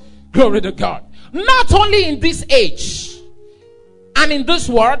 glory to God. Not only in this age and in this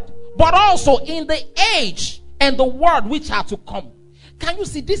world, but also in the age and the world which are to come. Can you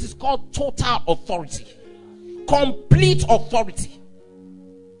see? This is called total authority, complete authority.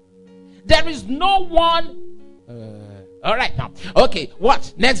 There is no one. All right, now, okay,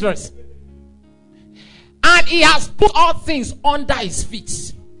 what? Next verse. And he has put all things under his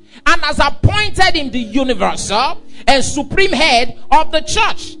feet, and has appointed him the universal and supreme head of the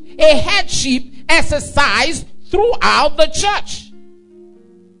church, a headship exercised throughout the church.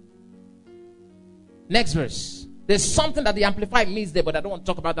 Next verse. There's something that the Amplified means there, but I don't want to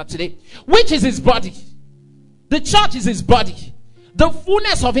talk about that today. Which is his body. The church is his body, the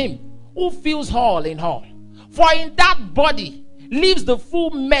fullness of him who fills all in all. For in that body lives the full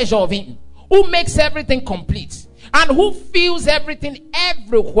measure of him who makes everything complete, and who fills everything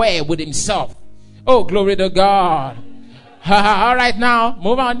everywhere with himself. Oh, glory to God. All right, now,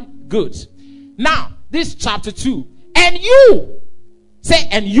 move on. Good. Now, this chapter 2. And you. Say,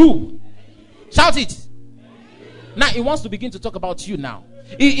 and you. Shout it. Now, he wants to begin to talk about you now.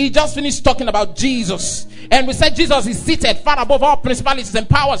 He just finished talking about Jesus. And we said Jesus is seated far above all principalities and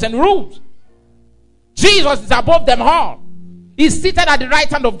powers and rules. Jesus is above them all. He's seated at the right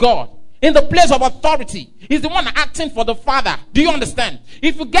hand of God, in the place of authority. He's the one acting for the Father. Do you understand?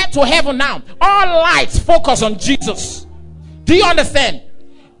 If you get to heaven now, all lights focus on Jesus. Do you understand?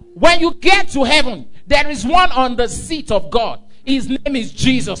 When you get to heaven, there is one on the seat of God. His name is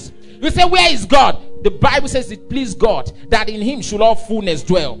Jesus. You say, where is God? The Bible says it pleased God that in him should all fullness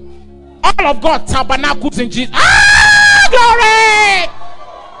dwell. All of God tabernacles in Jesus. Glory!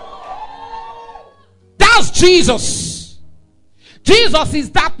 That's Jesus. Jesus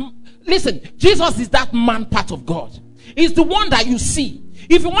is that. Listen, Jesus is that man part of God. He's the one that you see.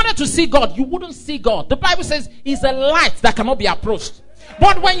 If you wanted to see God, you wouldn't see God. The Bible says he's a light that cannot be approached.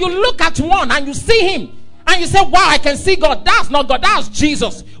 But when you look at one and you see him, and you say, wow, I can see God. That's not God. That's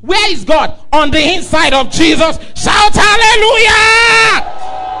Jesus. Where is God? On the inside of Jesus. Shout hallelujah!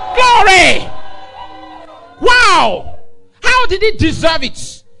 Glory! Wow! How did he deserve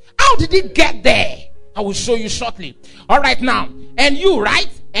it? How did he get there? I will show you shortly. All right, now. And you, right?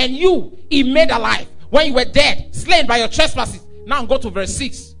 And you, he made alive when you were dead, slain by your trespasses. Now go to verse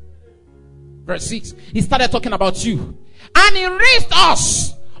 6. Verse 6. He started talking about you. And he raised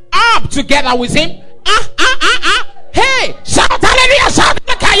us up together with him. Hey, shout hallelujah, shout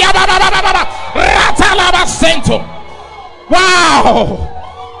wow.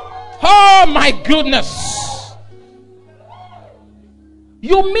 Oh my goodness.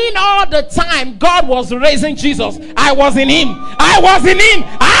 You mean all the time God was raising Jesus? I was in him. I was in him.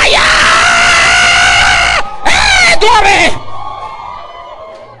 Hey, glory.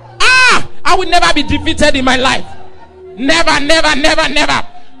 I will never be defeated in my life. Never, never, never, never.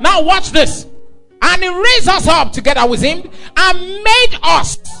 Now watch this. And he raised us up together with him and made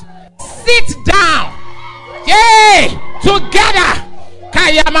us sit down. Yay! Together.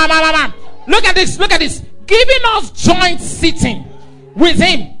 Look at this. Look at this. Giving us joint sitting with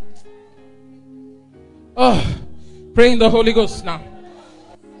him. Oh, praying the Holy Ghost now.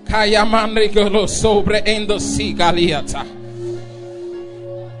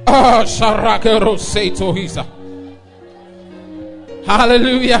 Oh,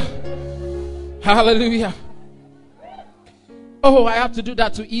 hallelujah. Hallelujah. Oh, I have to do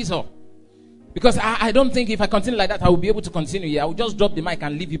that to Esau. Because I don't think if I continue like that, I will be able to continue here. I will just drop the mic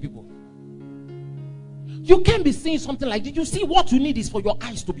and leave you people. You can't be saying something like this. You see, what you need is for your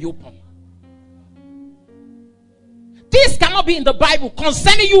eyes to be open. This cannot be in the Bible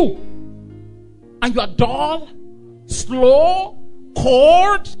concerning you. And you are dull, slow,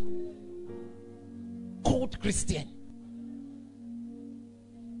 cold Christian.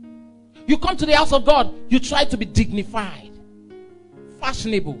 You come to the house of God, you try to be dignified,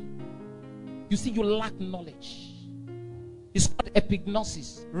 fashionable. You see, you lack knowledge. It's called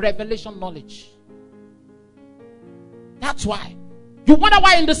epignosis, revelation knowledge. That's why. You wonder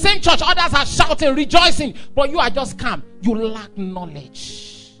why in the same church others are shouting, rejoicing, but you are just calm. You lack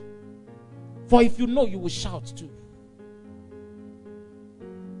knowledge. For if you know, you will shout too.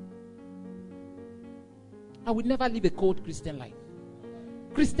 I would never live a cold Christian life.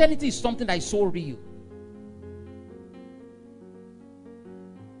 Christianity is something that is so real.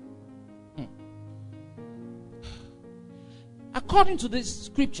 According to this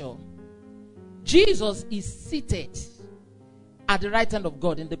scripture, Jesus is seated at the right hand of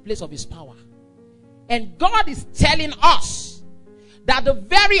God in the place of his power. And God is telling us that the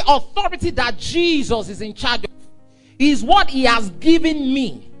very authority that Jesus is in charge of is what he has given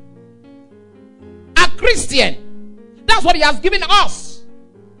me. A Christian, that's what he has given us.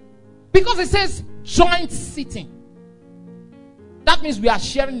 Because it says joint sitting. That means we are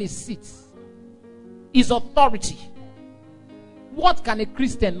sharing his seat, his authority. What can a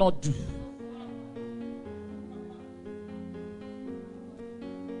Christian not do?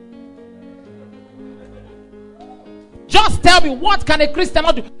 Just tell me, what can a Christian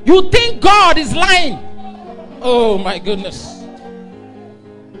not do? You think God is lying? Oh my goodness.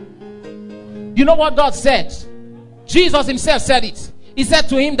 You know what God said? Jesus himself said it. He said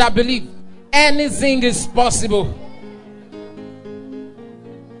to him that believe, anything is possible.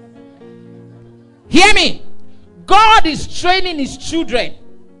 Hear me. God is training his children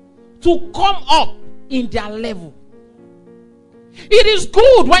to come up in their level. It is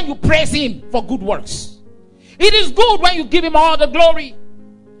good when you praise him for good works. It is good when you give him all the glory.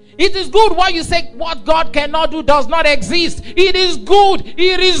 It is good when you say what God cannot do does not exist. It is good.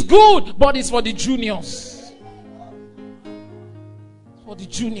 It is good. But it's for the juniors. For the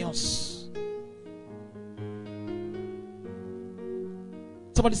juniors.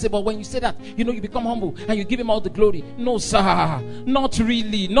 Somebody say, but when you say that, you know, you become humble and you give him all the glory. No, sir. Not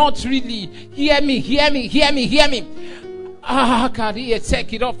really. Not really. Hear me. Hear me. Hear me. Hear me.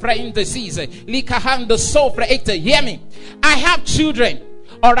 Take it off right in the season. Hear me. I have children.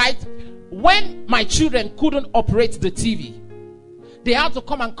 All right. When my children couldn't operate the TV, they had to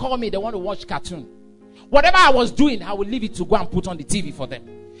come and call me. They want to watch cartoon. Whatever I was doing, I would leave it to go and put on the TV for them.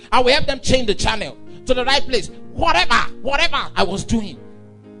 I will help them change the channel to the right place. Whatever I was doing.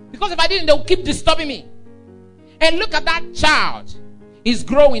 Because if I didn't, they would keep disturbing me. And look at that child. He's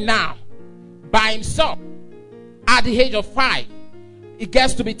growing now by himself. At the age of 5, it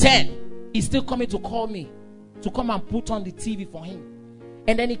gets to be 10. He's still coming to call me to come and put on the TV for him.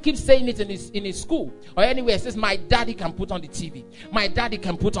 And then he keeps saying it in his school or anywhere. He says, my daddy can put on the TV. My daddy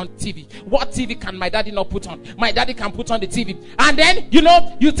can put on the TV. What TV can my daddy not put on? My daddy can put on the TV. And then, you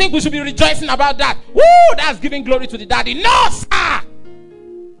know, you think we should be rejoicing about that. Woo, that's giving glory to the daddy. No, sir.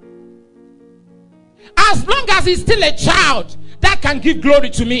 As long as he's still a child, that can give glory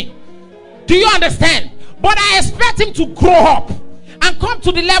to me. Do you understand? But I expect him to grow up and come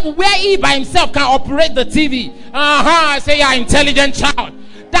to the level where he by himself can operate the TV. I say you're an intelligent child.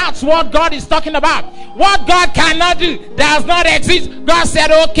 That's what God is talking about. What God cannot do does not exist. God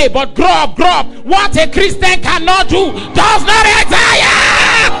said, okay, but grow up, grow up. What a Christian cannot do does not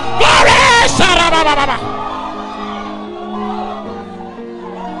exist. Glory!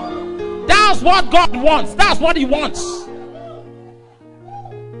 That's what God wants. That's what he wants.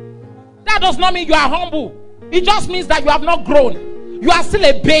 That does not mean you are humble. It just means that you have not grown. You are still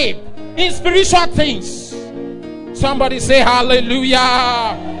a babe in spiritual things. Somebody say hallelujah.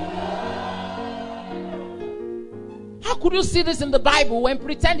 How could you see this in the Bible when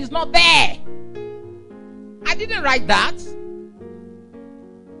pretend is not there? I didn't write that.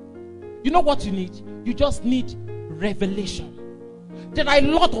 You know what you need? You just need revelation. There are a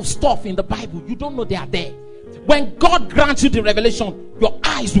lot of stuff in the Bible you don't know they are there. When God grants you the revelation, your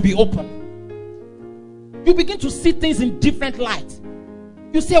eyes will be open. You begin to see things in different light.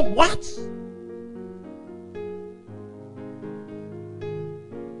 You say, what?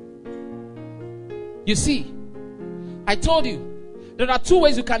 You see, I told you, there are 2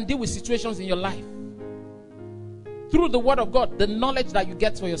 ways you can deal with situations in your life. Through the word of God, the knowledge that you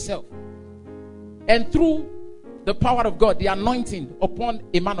get for yourself. And through the power of God, the anointing upon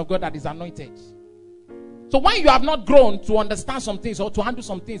a man of God that is anointed. So when you have not grown to understand some things or to handle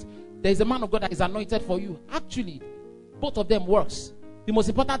some things, there is a man of God that is anointed for you. Actually, both of them works. The most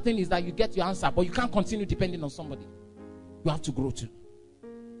important thing is that you get your answer, but you can't continue depending on somebody. You have to grow too.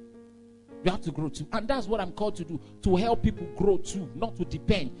 You have to grow too. And that's what I'm called to do, to help people grow too, not to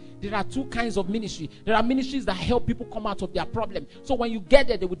depend. There are 2 kinds of ministry. There are ministries that help people come out of their problem. So when you get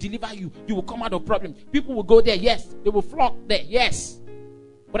there, they will deliver you. You will come out of problem. People will go there, yes. They will flock there, yes.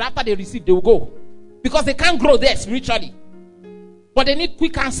 But after they receive, they will go. Because they can't grow there spiritually. But they need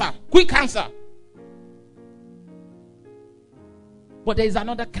quick answer. Quick answer. But there is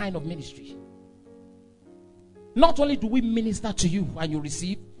another kind of ministry. Not only do we minister to you and you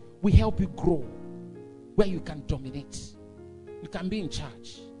receive, we help you grow where you can dominate. You can be in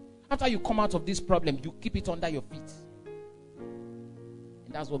charge. After you come out of this problem, you keep it under your feet.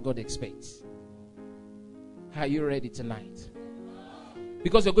 And that's what God expects. Are you ready tonight?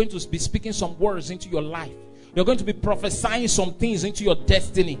 Because you're going to be speaking some words into your life. You're going to be prophesying some things into your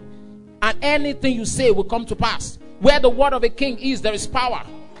destiny. And anything you say will come to pass. Where the word of a king is, there is power.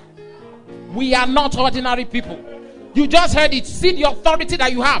 We are not ordinary people. You just heard it. See the authority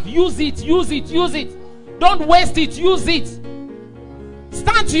that you have. Use it, use it, use it. Don't waste it. Use it.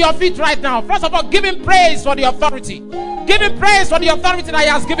 Stand to your feet right now. First of all, give him praise for the authority. Give him praise for the authority that he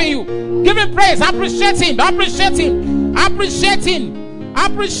has given you. Give him praise. Appreciate him. Appreciate him. Appreciate him.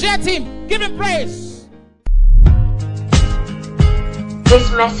 Appreciate him. Give him praise.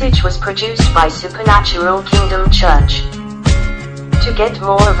 This message was produced by Supernatural Kingdom Church. To get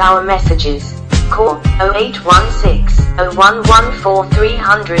more of our messages, call 0816 0114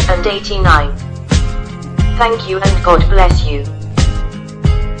 389. Thank you and God bless you.